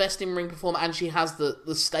probably is the best in-ring performer, and she has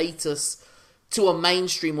the status to a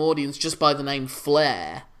mainstream audience just by the name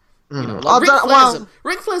Flair. You know, like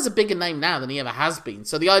Ric Flair's a bigger name now than he ever has been.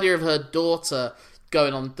 So the idea of her daughter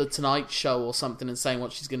going on the Tonight Show or something and saying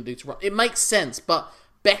what she's going to do to Ron, it makes sense, but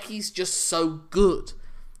Becky's just so good.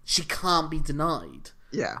 She can't be denied.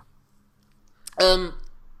 Yeah.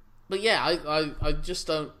 But yeah, I just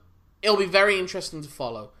don't... It'll be very interesting to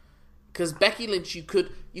follow. Because Becky Lynch, you could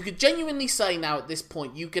genuinely say now at this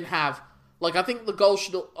point, you can have... Like, I think the goal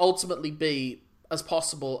should ultimately be, as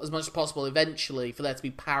much as possible, eventually, for there to be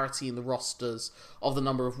parity in the rosters of the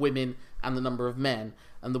number of women and the number of men.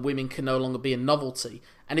 and the women can no longer be a novelty.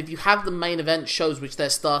 And if you have the main event shows, which they're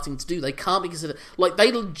starting to do, they can't be considered... Like,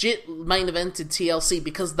 they legit main evented TLC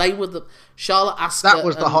because they were the... Charlotte, Asuka... That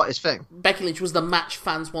was the hottest thing. Becky Lynch was the match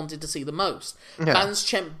fans wanted to see the most. Yeah. Fans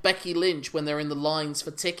chant Becky Lynch when they're in the lines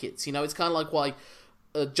for tickets. You know, it's kind of like why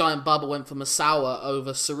Giant Baba went for Masawa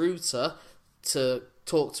over Saruta to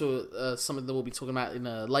talk to something that we'll be talking about in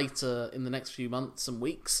later in the next few months and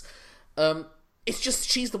weeks. It's just,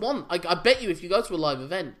 she's the one. I bet you if you go to a live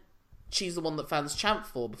event, she's the one that fans chant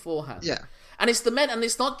for beforehand. Yeah. And it's the men, and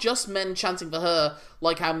it's not just men chanting for her,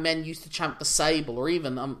 like how men used to chant for Sable, or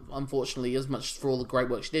even, unfortunately, as much for all the great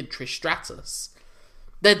work she did, Trish Stratus.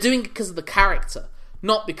 They're doing it because of the character,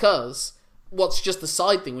 not because what's just the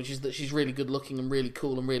side thing, which is that she's really good looking and really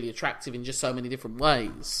cool and really attractive in just so many different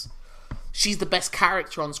ways. She's the best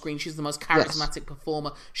character on screen. She's the most charismatic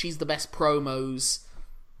performer. She's the best promos.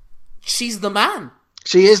 She's the man.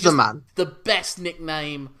 She is the man. The best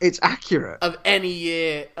nickname. It's accurate. Of any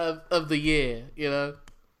year of the year, you know.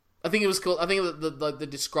 I think it was called. I think they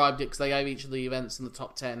described it because they gave each of the events in the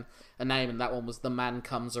top 10 a name, and that one was "The Man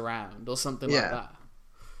Comes Around" or something like that.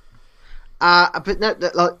 But no,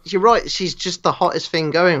 like you're right. She's just the hottest thing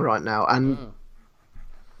going right now, and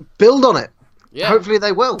build on it. Yeah. Hopefully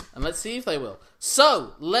they will, and let's see if they will.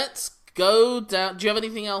 So let's go down. Do you have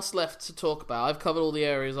anything else left to talk about? I've covered all the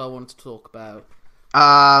areas I wanted to talk about. Is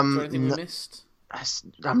there anything we missed?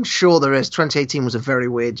 I'm sure there is. 2018 was a very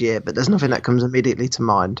weird year, but there's nothing that comes immediately to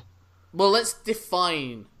mind. Well, let's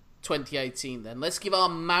define 2018 then. Let's give our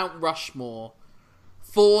Mount Rushmore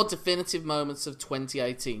 4 definitive moments of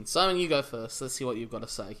 2018. Simon, you go first. Let's see what you've got to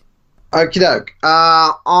say. Okie doke.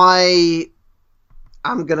 I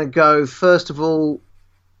am going to go, first of all,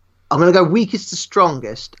 I'm going to go weakest to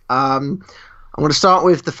strongest. I'm going to start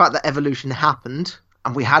with the fact that Evolution happened.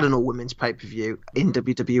 And we had an all-women's pay-per-view in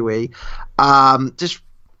WWE. Just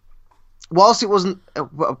whilst it wasn't...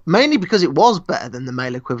 mainly because it was better than the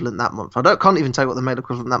male equivalent that month. Can't even tell you what the male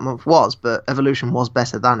equivalent that month was, but Evolution was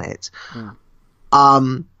better than it.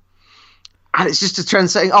 And it's just a trend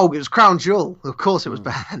saying, it was Crown Jewel. Of course it was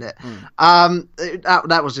better than it.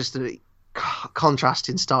 That was just a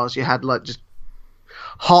contrasting stars. You had like just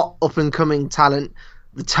hot, up-and-coming talent.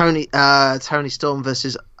 The Tony Storm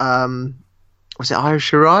versus... was it Io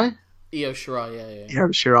Shirai? Io Shirai, yeah. Io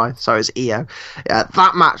Shirai. Sorry, it's Io. Yeah,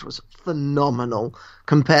 that match was phenomenal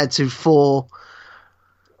compared to 4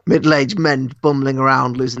 middle-aged men bumbling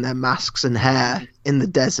around, losing their masks and hair in the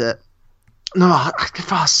desert. No, I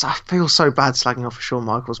feel so bad slagging off a Shawn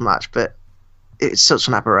Michaels match, but it's such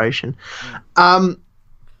an aberration.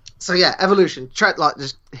 So yeah, Evolution, like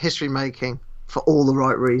just history making for all the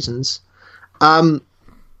right reasons.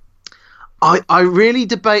 I really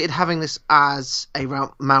debated having this as a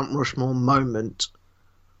Mount Rushmore moment,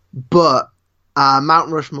 but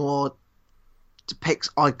Mount Rushmore depicts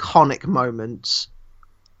iconic moments.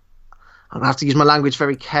 I'm going to have to use my language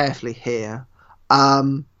very carefully here.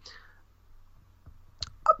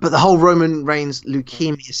 But the whole Roman Reigns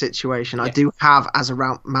leukemia situation I do have as a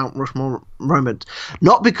Mount Rushmore moment.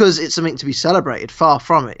 Not because it's something to be celebrated, far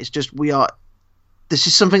from it. It's just this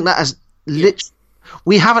is something that has literally...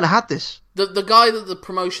 We haven't had this. The guy that the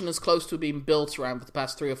promotion is close to being built around for the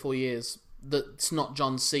past 3 or 4 years, that's not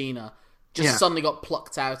John Cena, suddenly got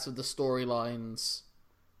plucked out of the storylines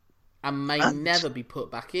and may never be put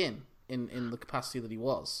back in the capacity that he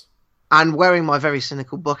was. And wearing my very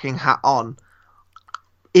cynical booking hat on,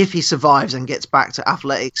 if he survives and gets back to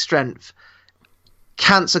athletic strength,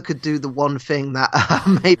 cancer could do the one thing that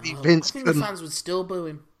maybe Vince couldn't. I think the fans would still boo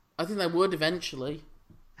him. I think they would eventually.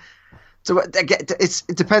 So it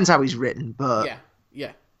depends how he's written, but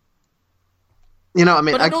yeah. You know what I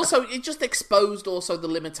mean? But it just exposed also the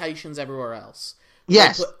limitations everywhere else.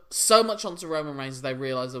 Yes. They put so much onto Roman Reigns they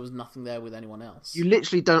realised there was nothing there with anyone else. You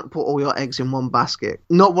literally don't put all your eggs in one basket.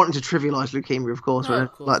 Not wanting to trivialise leukemia, of course, or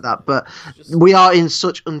anything like that, but we are in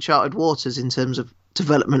such uncharted waters in terms of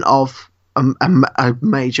development of a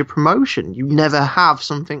major promotion. You never have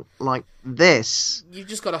something like this. You've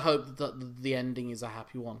just got to hope that the ending is a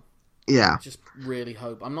happy one. Yeah. Just really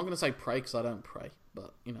hope. I'm not going to say pray because I don't pray,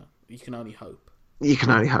 but, you can only hope. You can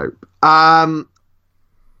only hope. I'm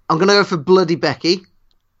going to go for Bloody Becky.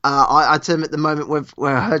 I term it the moment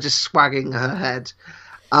where her just swagging her head.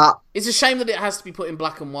 It's a shame that it has to be put in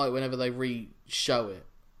black and white whenever they re-show it.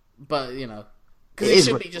 But, because it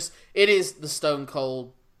should be just... It is the Stone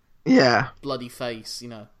Cold bloody face,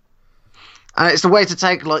 And it's the way to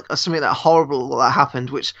take, like, something that horrible that happened,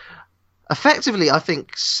 which... effectively, I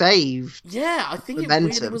think, saved I think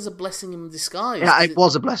momentum. It really was a blessing in disguise. Yeah, it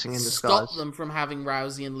was a blessing in disguise. Stopped them from having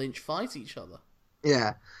Rousey and Lynch fight each other.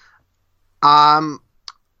 Yeah.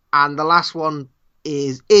 And the last one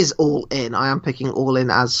is All In. I am picking All In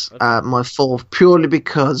as my fourth, purely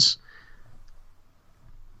because,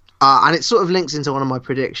 and it sort of links into one of my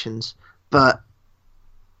predictions, but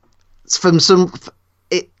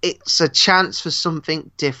it's a chance for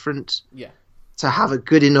something different. Yeah. To have a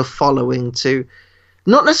good enough following to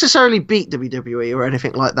not necessarily beat WWE or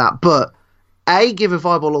anything like that, but A, give a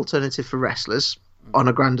viable alternative for wrestlers on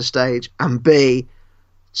a grander stage, and B,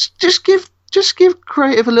 just give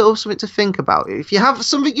creative a little something to think about. If you have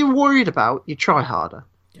something you're worried about, you try harder.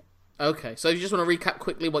 Yeah. Okay, so you just want to recap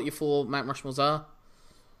quickly what your 4 Mount Rushmores are?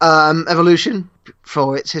 Evolution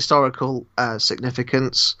for its historical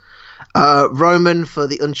significance, Roman for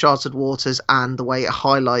the uncharted waters and the way it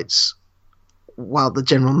highlights the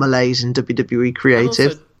general malaise in WWE creative.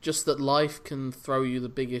 And also just that life can throw you the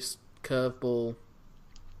biggest curveball.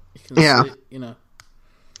 You can see, you know.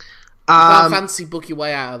 You can't fancy book your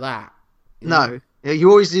way out of that. No. You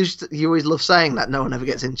always love saying that no one ever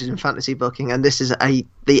gets injured in fantasy booking, and this is the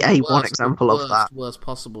A1 example of that. Worst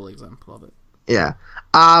possible example of it. Yeah.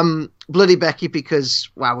 Bloody Becky, because,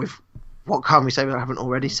 what can we say we haven't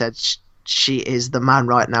already said? She is the man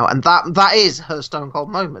right now, and that is her Stone Cold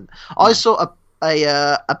moment. I saw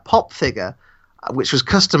a pop figure which was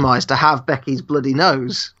customized to have Becky's bloody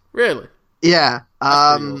nose. Really? Yeah.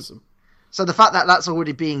 That's pretty awesome. So the fact that that's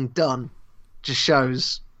already being done just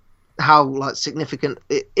shows how significant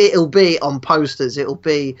it'll be on posters. It'll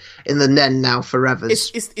be in the NEN now forever. It's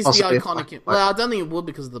the iconic. Well, I don't think it would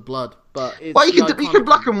because of the blood, but it's you can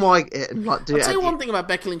black and white it and do it. I'll tell you one thing about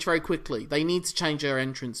Becky Lynch very quickly. They need to change her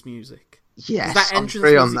entrance music. Yes, that entrance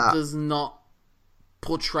music does not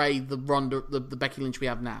portray the Becky Lynch we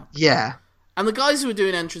have now. Yeah. And the guys who are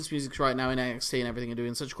doing entrance music right now in NXT and everything are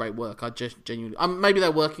doing such great work. I just genuinely... maybe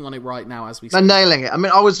they're working on it right now as we speak. They're nailing it. I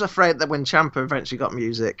mean, I was afraid that when Ciampa eventually got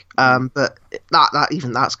music, but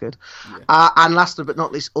that's good. Yeah. And last but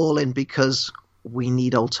not least, All In, because we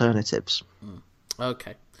need alternatives.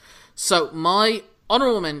 Okay. So, my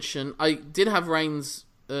honourable mention, I did have Reigns'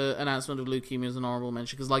 announcement of leukemia as an honourable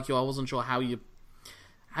mention, because like you, I wasn't sure how you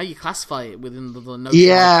classify it within the notion.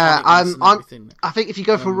 Yeah, I think if you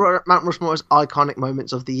go for Mount Rushmore's iconic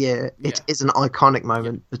moments of the year, it is an iconic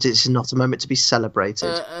moment, but it's not a moment to be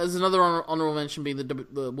celebrated. As another honourable mention being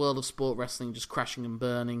the world of sport wrestling just crashing and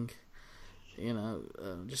burning,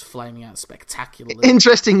 just flaming out spectacularly.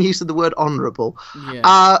 Interesting use of the word honourable.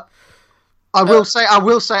 Yeah. I will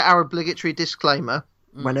say our obligatory disclaimer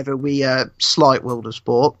whenever we slight world of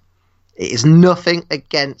sport. It is nothing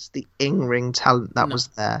against the in-ring talent that was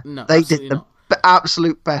there. No, they did the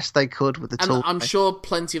absolute best they could with the tool. And I'm sure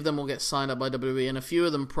plenty of them will get signed up by WWE, and a few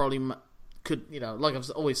of them probably could, like I've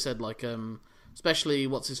always said, especially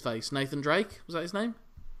what's his face, Nathan Drake, was that his name?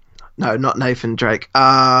 No, not Nathan Drake.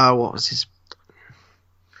 What was his?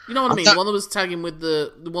 You know what I mean? The one that was tagging with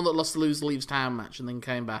the one that lost the Lose Leaves Town match and then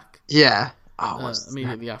came back. Yeah.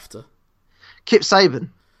 Immediately after. Kip Sabian.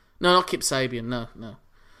 No, not Kip Sabian. No.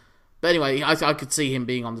 But anyway, I could see him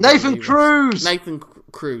being on the Nathan Cruz. Nathan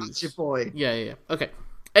Cruz. That's your boy. Yeah. Okay.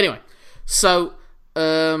 Anyway, so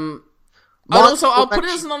I'll put it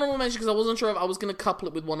as an honorable mention because I wasn't sure if I was going to couple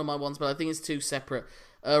it with one of my ones, but I think it's two separate.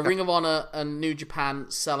 Ring of Honor and New Japan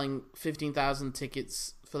selling 15,000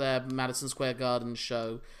 tickets for their Madison Square Garden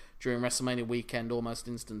show during WrestleMania weekend almost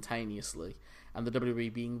instantaneously, and the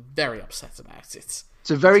WWE being very upset about it.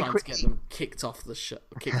 So very quick to get them kicked off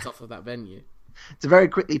of that venue. To very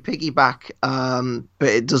quickly piggyback, but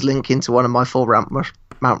it does link into one of my 4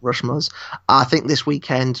 Mount Rushmores. I think this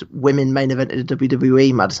weekend, women main evented a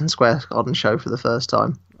WWE Madison Square Garden show for the first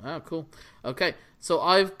time. Oh, cool. Okay, so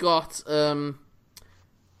I've got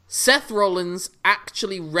Seth Rollins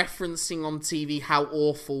actually referencing on TV how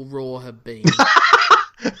awful Raw had been.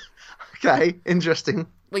 Okay, interesting.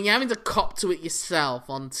 When you're having to cop to it yourself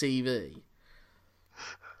on TV.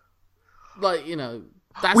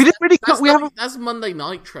 That's Monday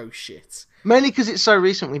Nitro shit. Mainly because it's so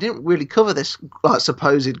recent. We didn't really cover this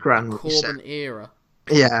supposed grand Corbin era.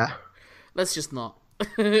 Yeah. Let's just not.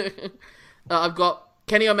 I've got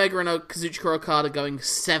Kenny Omega and Kazuchika Okada going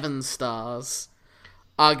 7 stars.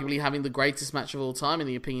 Arguably having the greatest match of all time in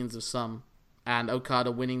the opinions of some. And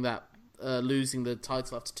Okada winning that, losing the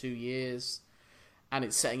title after 2 years. And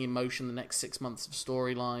it's setting in motion the next 6 months of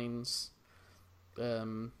storylines.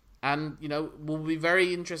 And, will be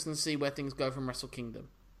very interesting to see where things go from Wrestle Kingdom.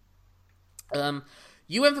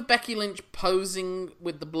 You went for Becky Lynch posing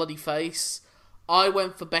with the bloody face. I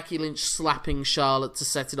went for Becky Lynch slapping Charlotte to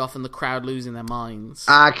set it off and the crowd losing their minds.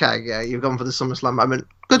 Okay, yeah, you've gone for the SummerSlam moment.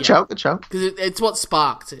 Good show. Because it's what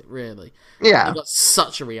sparked it, really. Yeah. It got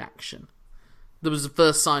such a reaction. there was the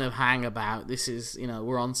first sign of hang about. This is,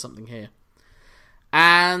 we're on something here.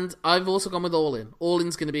 And I've also gone with All In. All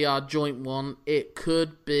In's going to be our joint one. It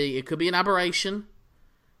could be an aberration,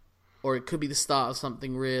 or it could be the start of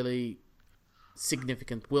something really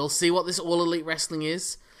significant. We'll see what this All Elite Wrestling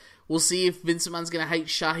is. We'll see if Vince McMahon's going to hate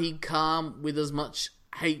Shahid Khan with as much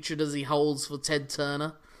hatred as he holds for Ted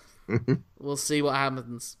Turner. We'll see what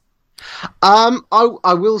happens.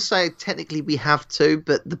 I will say technically we have to,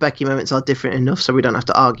 but the Becky moments are different enough, so we don't have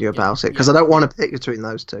to argue about it. Because I don't want to pick between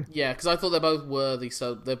those two. Yeah, because I thought they're both worthy,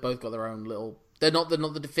 so they've both got their own little. They're not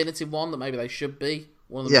the definitive one that maybe they should be.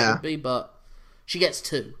 One of them should be, but she gets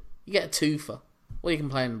 2. You get a twofer. What are you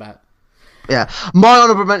complaining about? Yeah, my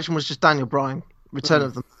honourable mention was just Daniel Bryan, Return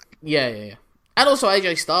of the Mac. Yeah. And also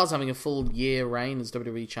AJ Styles having a full year reign as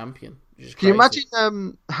WWE champion. Can you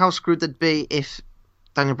imagine how screwed they'd be if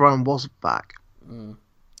Daniel Bryan was back? I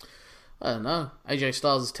don't know. AJ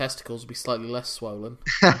Styles' testicles would be slightly less swollen.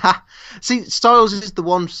 See, Styles is the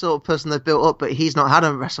one sort of person they've built up, but he's not had a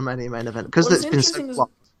WrestleMania main event because it's been so long.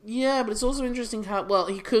 Yeah, but it's also interesting how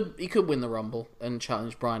he could win the Rumble and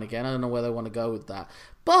challenge Bryan again. I don't know where they want to go with that,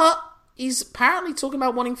 but he's apparently talking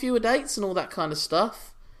about wanting fewer dates and all that kind of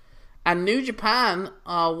stuff. And New Japan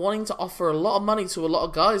are wanting to offer a lot of money to a lot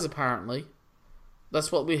of guys, apparently.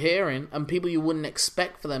 That's what we're hearing, and people you wouldn't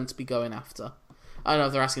expect for them to be going after. I don't know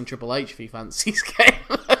if they're asking Triple H if he fancies game.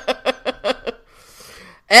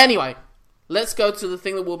 Anyway, let's go to the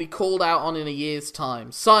thing that will be called out on in a year's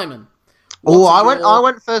time. Simon. I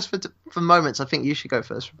went first for moments. I think you should go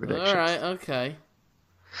first for predictions. All right, okay.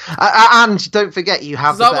 And don't forget, you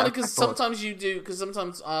have because sometimes you do. Because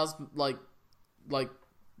sometimes ours like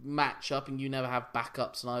match up, and you never have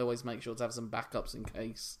backups, and I always make sure to have some backups in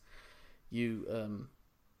case you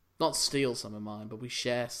not steal some of mine, but we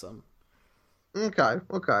share some. Okay.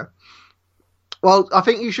 Well, I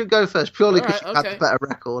think you should go first, purely because you had the better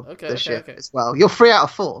record this year as well. You're 3 out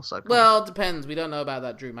of 4, so... Well, it depends. We don't know about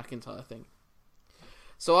that Drew McIntyre thing.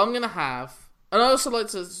 So I'm going to have... And I also like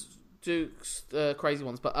to do crazy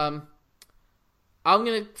ones, but I'm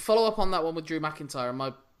going to follow up on that one with Drew McIntyre. And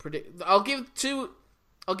I'll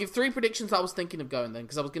give 3 predictions that I was thinking of going then,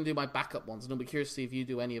 because I was going to do my backup ones, and I'll be curious to see if you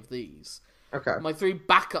do any of these. Okay. My 3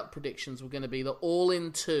 backup predictions were going to be that All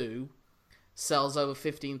In 2 sells over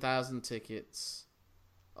 15,000 tickets.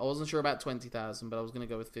 I wasn't sure about 20,000, but I was going to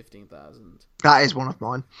go with 15,000. That is one of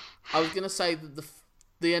mine. I was going to say that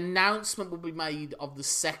the announcement will be made of the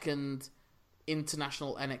second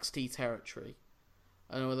international NXT territory.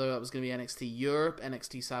 I don't know whether that was going to be NXT Europe,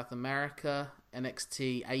 NXT South America,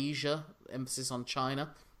 NXT Asia, emphasis on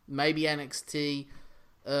China, maybe NXT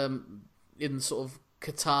in sort of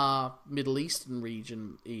Qatar, Middle Eastern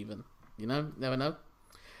region even. Never know.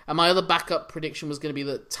 And my other backup prediction was going to be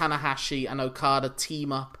that Tanahashi and Okada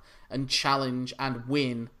team up and challenge and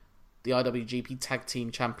win the IWGP Tag Team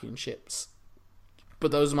Championships.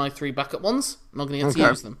 But those are my 3 backup ones. I'm not going to get to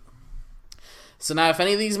use them. So now if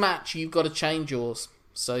any of these match, you've got to change yours.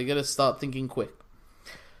 So you got to start thinking quick.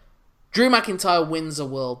 Drew McIntyre wins a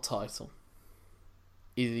world title.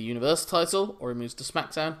 Either the Universal title, or he moves to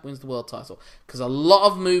SmackDown, wins the world title. Because a lot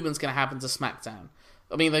of movement's going to happen to SmackDown.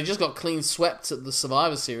 I mean, they just got clean swept at the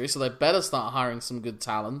Survivor Series, so they better start hiring some good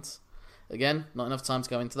talent. Again, not enough time to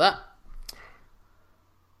go into that.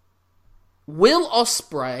 Will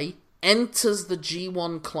Ospreay enters the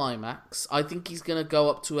G1 Climax. I think he's going to go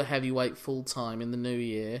up to a heavyweight full-time in the new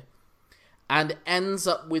year. And ends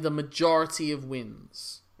up with a majority of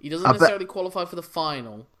wins. He doesn't necessarily qualify for the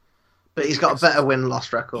final. But he's got a better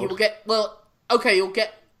win-loss record. He will get... Well, okay, he'll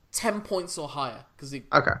get 10 points or higher. Okay.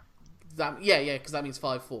 Because that means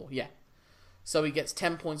 5-4, yeah. So he gets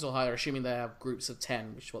 10 points or higher, assuming they have groups of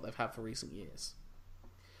 10, which is what they've had for recent years.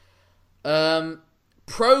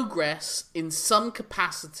 Progress, in some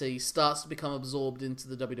capacity, starts to become absorbed into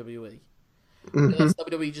the WWE. Unless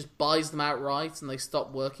WWE just buys them outright and they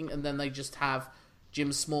stop working, and then they just have Jim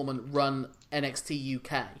Smallman run NXT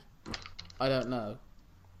UK. I don't know.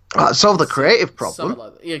 Solve the creative problem.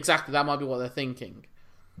 Like that. Yeah, exactly, that might be what they're thinking.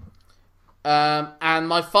 And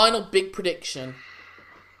my final big prediction,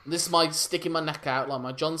 this is my sticking my neck out, like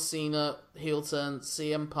my John Cena heel turn,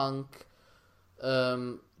 CM Punk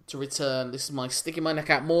to return. This is my sticking my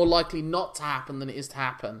neck out, more likely not to happen than it is to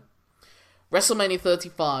happen. WrestleMania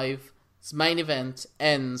 35, its main event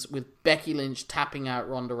ends with Becky Lynch tapping out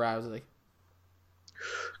Ronda Rousey.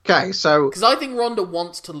 Okay, so... Because I think Ronda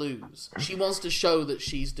wants to lose. She wants to show that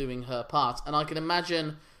she's doing her part. And I can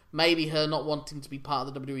imagine maybe her not wanting to be part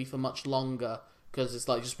of the WWE for much longer, because it's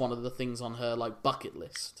like just one of the things on her like bucket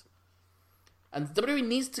list. And WWE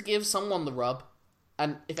needs to give someone the rub,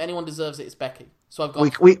 and if anyone deserves it, it's Becky. So I've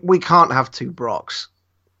got we can't have two Brocks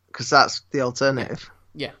because that's the alternative.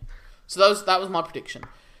 Yeah. So that was my prediction.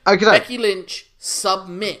 Okay. Becky Lynch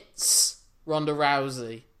submits Ronda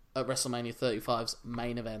Rousey at WrestleMania 35's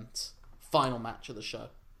main event, final match of the show.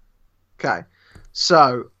 Okay.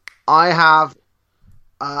 So I have.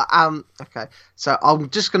 Okay. So I'm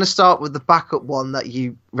just going to start with the backup one that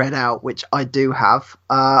you read out, which I do have.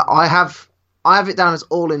 I have it down as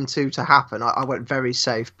All In 2 to happen. I went very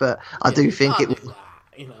safe, but I do think it will.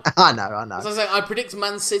 You know. I know. As I say, I predict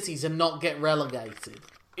Man City to not get relegated.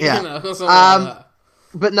 Yeah. You know, something like that.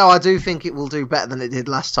 But no, I do think it will do better than it did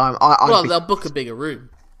last time. They'll book a bigger room.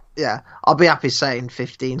 Yeah, I'll be happy saying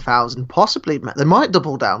 15,000. Possibly, they might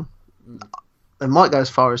double down. They might go as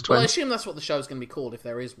far as 20. Well, I assume that's what the show's going to be called if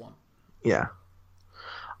there is one. Yeah.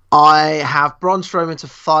 I have Braun Strowman to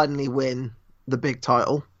finally win the big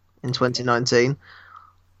title in 2019.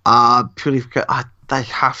 Purely because they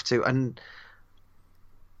have to, and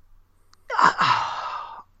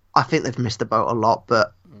I think they've missed the boat a lot,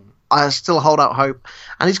 but I still hold out hope.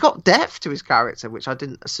 And he's got depth to his character, which I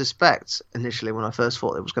didn't suspect initially when I first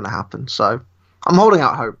thought it was going to happen. So I'm holding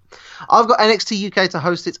out hope. I've got NXT UK to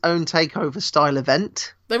host its own takeover style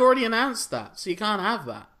event. They've already announced that, so you can't have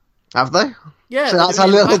that. Have they? Yeah. So that's how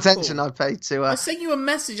little attention I paid to. I sent you a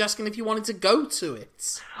message asking if you wanted to go to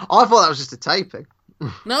it. I thought that was just a taping.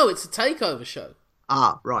 No, it's a takeover show.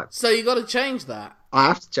 Ah, right. So you got to change that. I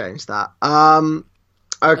have to change that.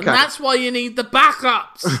 Okay. And that's why you need the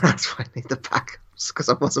backups. That's why I need the backups, because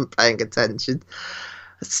I wasn't paying attention.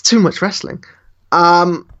 It's too much wrestling.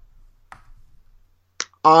 I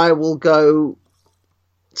will go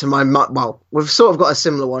to we've sort of got a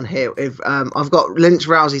similar one here. I've got Lynch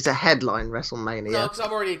Rousey to headline WrestleMania. No, because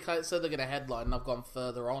I've already said they're going to headline, and I've gone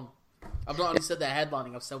further on. I've not only said they're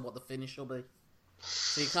headlining, I've said what the finish will be.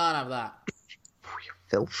 So you can't have that.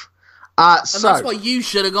 Filth. And that's why you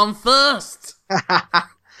should have gone first. Well,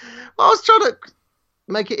 I was trying to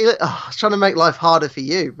make it. I was trying to make life harder for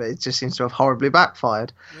you, but it just seems to have horribly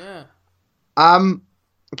backfired. Yeah.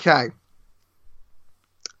 Okay.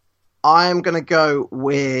 I'm gonna go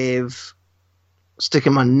with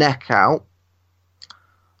sticking my neck out.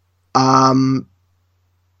 Why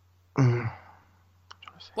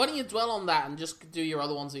don't you dwell on that and just do your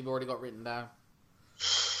other ones that you've already got written down?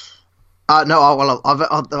 No. Well,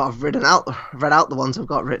 I've read out the ones I've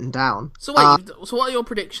got written down. So wait. So what are your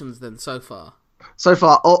predictions then so far? So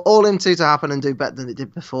far, All In 2 to happen and do better than it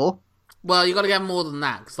did before. Well, you got to get more than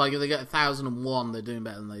that, because like if they get 1,001, they're doing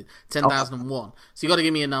better than 10,001. So you got to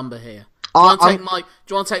give me a number here. Do you want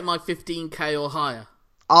to take my 15k or higher?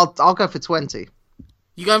 I'll go for 20.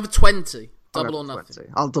 You going for 20? Double or nothing?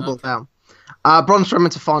 20. I'll double down. Braun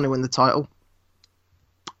Strowman to finally win the title.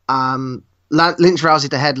 Lynch Rousey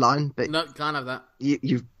to headline, but no, can't have that.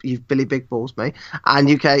 You've Billy Big Balls me, and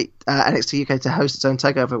NXT UK to host its own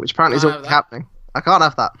takeover, which apparently is already happening. I can't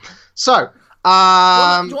have that. So. Do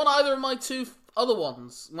you want either of my two other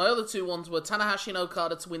ones? My other two ones were Tanahashi and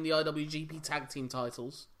Okada to win the IWGP Tag Team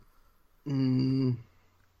titles. No.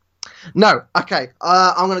 Okay.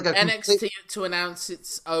 I'm going to go... NXT to announce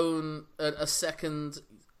its own... a second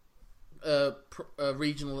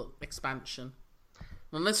regional expansion.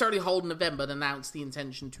 Not necessarily hold an event, but announce the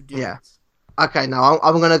intention to do it. Okay, no,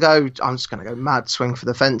 I'm going to go... I'm just going to go mad swing for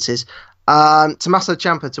the fences. Tommaso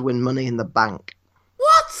Ciampa to win Money in the Bank.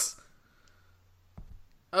 What?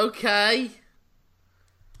 Okay.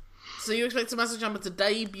 So you expect Tommaso Ciampa to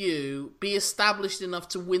debut, be established enough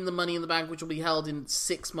to win the Money in the Bank, which will be held in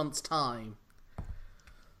 6 months' time.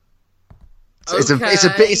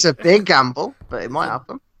 It's a big gamble, but it might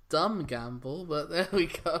happen. Dumb gamble, but there we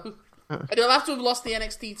go. And he'll have to have lost the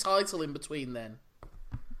NXT title in between then.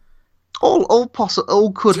 All possible.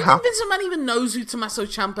 All could happen. Do you think Vince McMahon even knows who Tommaso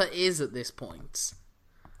Ciampa is at this point?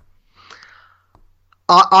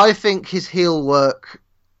 I think his heel work.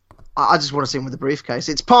 I just want to see him with the briefcase.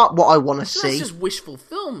 It's part what I want to see. That's just wish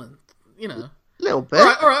fulfillment, you know. A little bit.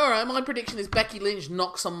 All right. My prediction is Becky Lynch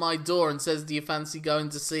knocks on my door and says, "Do you fancy going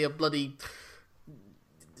to see a bloody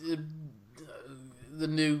the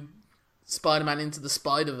new Spider-Man Into the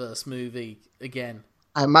Spider-Verse movie again?"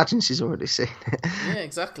 I imagine she's already seen it. Yeah,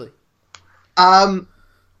 exactly.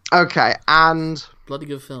 Okay, and bloody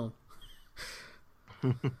good film.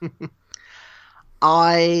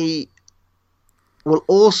 I will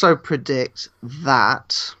also predict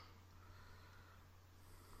that.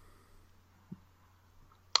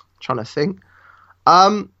 Trying to think.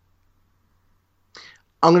 I'm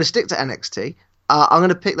going to stick to NXT. I'm going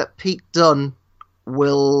to pick that Pete Dunne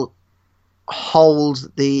will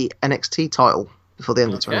hold the NXT title before the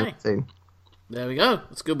end of 2019. There we go.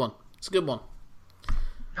 That's a good one.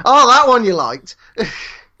 Oh, that one you liked.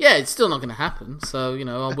 Yeah, it's still not going to happen, so,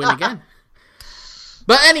 I'll win again.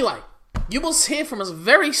 But anyway, you will hear from us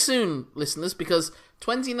very soon, listeners, because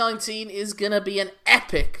 2019 is going to be an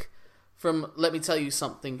epic from Let Me Tell You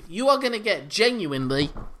Something. You are going to get genuinely,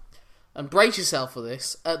 and brace yourself for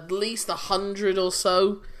this, at least 100 or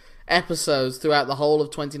so episodes throughout the whole of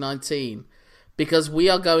 2019, because we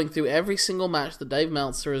are going through every single match that Dave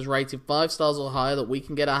Meltzer has rated 5 stars or higher that we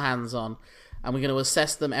can get our hands on, and we're going to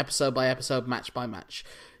assess them episode by episode, match by match.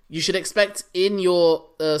 You should expect in your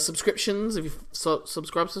subscriptions, if you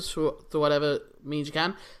subscribe to us through whatever means you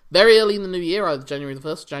can, very early in the new year, either January the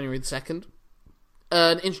 1st, January the 2nd,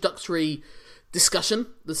 an introductory discussion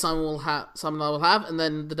that Simon and I will have, and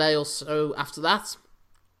then the day or so after that,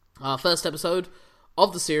 our first episode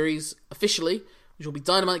of the series, officially, which will be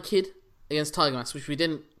Dynamite Kid against Tiger Mask, which we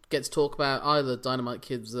didn't get to talk about either Dynamite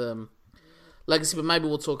Kid's legacy, but maybe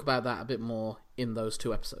we'll talk about that a bit more in those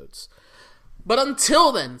 2 episodes. But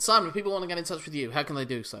until then, Simon, if people want to get in touch with you, how can they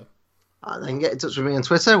do so? They can get in touch with me on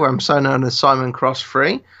Twitter, where I'm so known as Simon Cross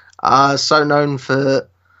Free. So known for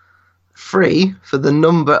free for the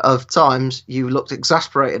number of times you looked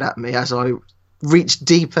exasperated at me as I reached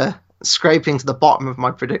deeper, scraping to the bottom of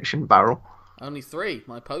my prediction barrel. Only 3.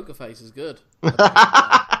 My poker face is good.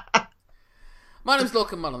 My name's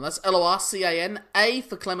Lorcan Mullen. That's Lorcan. A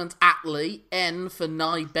for Clement Attlee. N for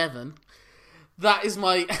Nye Bevan. That is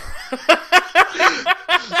my...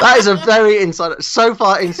 That is a very inside... So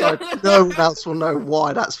far inside, no one else will know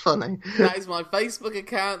why that's funny. That is my Facebook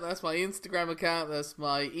account. That's my Instagram account. That's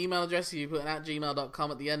my email address. You put an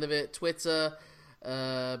 @gmail.com at the end of it. Twitter,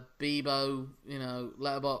 Bebo,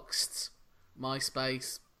 Letterboxd,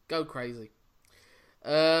 MySpace. Go crazy.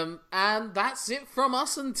 And that's it from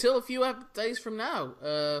us until a few days from now.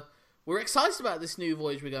 We're excited about this new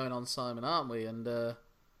voyage we're going on, Simon, aren't we? And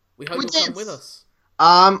we hope you'll come with us.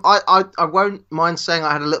 I won't mind saying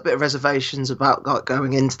I had a little bit of reservations about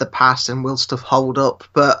going into the past and will stuff hold up,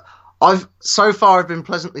 but I've been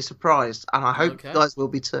pleasantly surprised, and I hope you guys will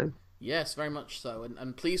be too. Yes, very much so,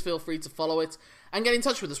 and please feel free to follow it and get in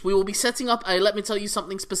touch with us. We will be setting up a Let Me Tell You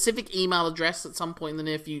Something specific email address at some point in the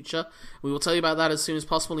near future. We will tell you about that as soon as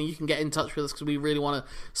possible, and you can get in touch with us because we really want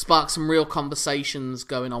to spark some real conversations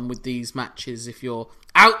going on with these matches if you're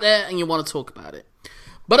out there and you want to talk about it.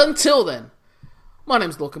 But until then, my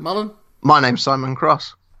name's Lorcan Mullen. My name's Simon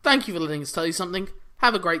Cross. Thank you for letting us tell you something.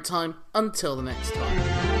 Have a great time. Until the next time.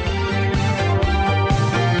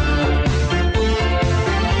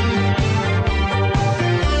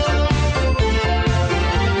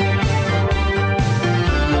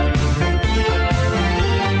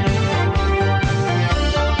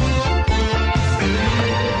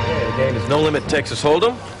 The game is No Limit Texas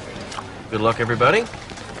Hold'em. Good luck, everybody.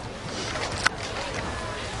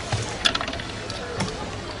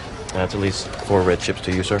 That's at least 4 red chips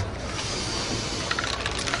to you, sir.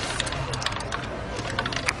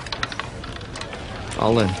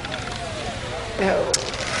 All in.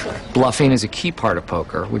 Bluffing is a key part of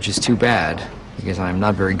poker, which is too bad, because I'm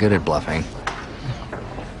not very good at bluffing.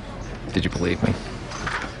 Did you believe me?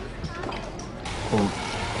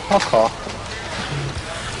 I'll call.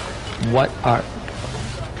 What are...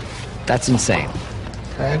 That's insane.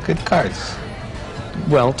 I have good cards.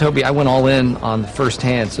 Well, Toby, I went all in on the first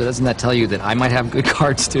hand, so doesn't that tell you that I might have good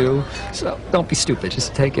cards too? So don't be stupid,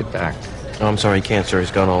 just take it back. Oh, I'm sorry, you can't, sir. He's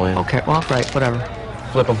gone all in. Okay, well, right, whatever.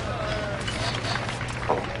 Flip him.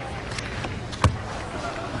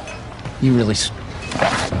 You really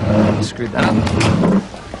screwed that up.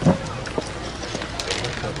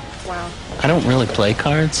 Wow. I don't really play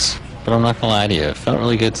cards, but I'm not gonna lie to you. It felt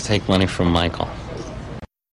really good to take money from Michael.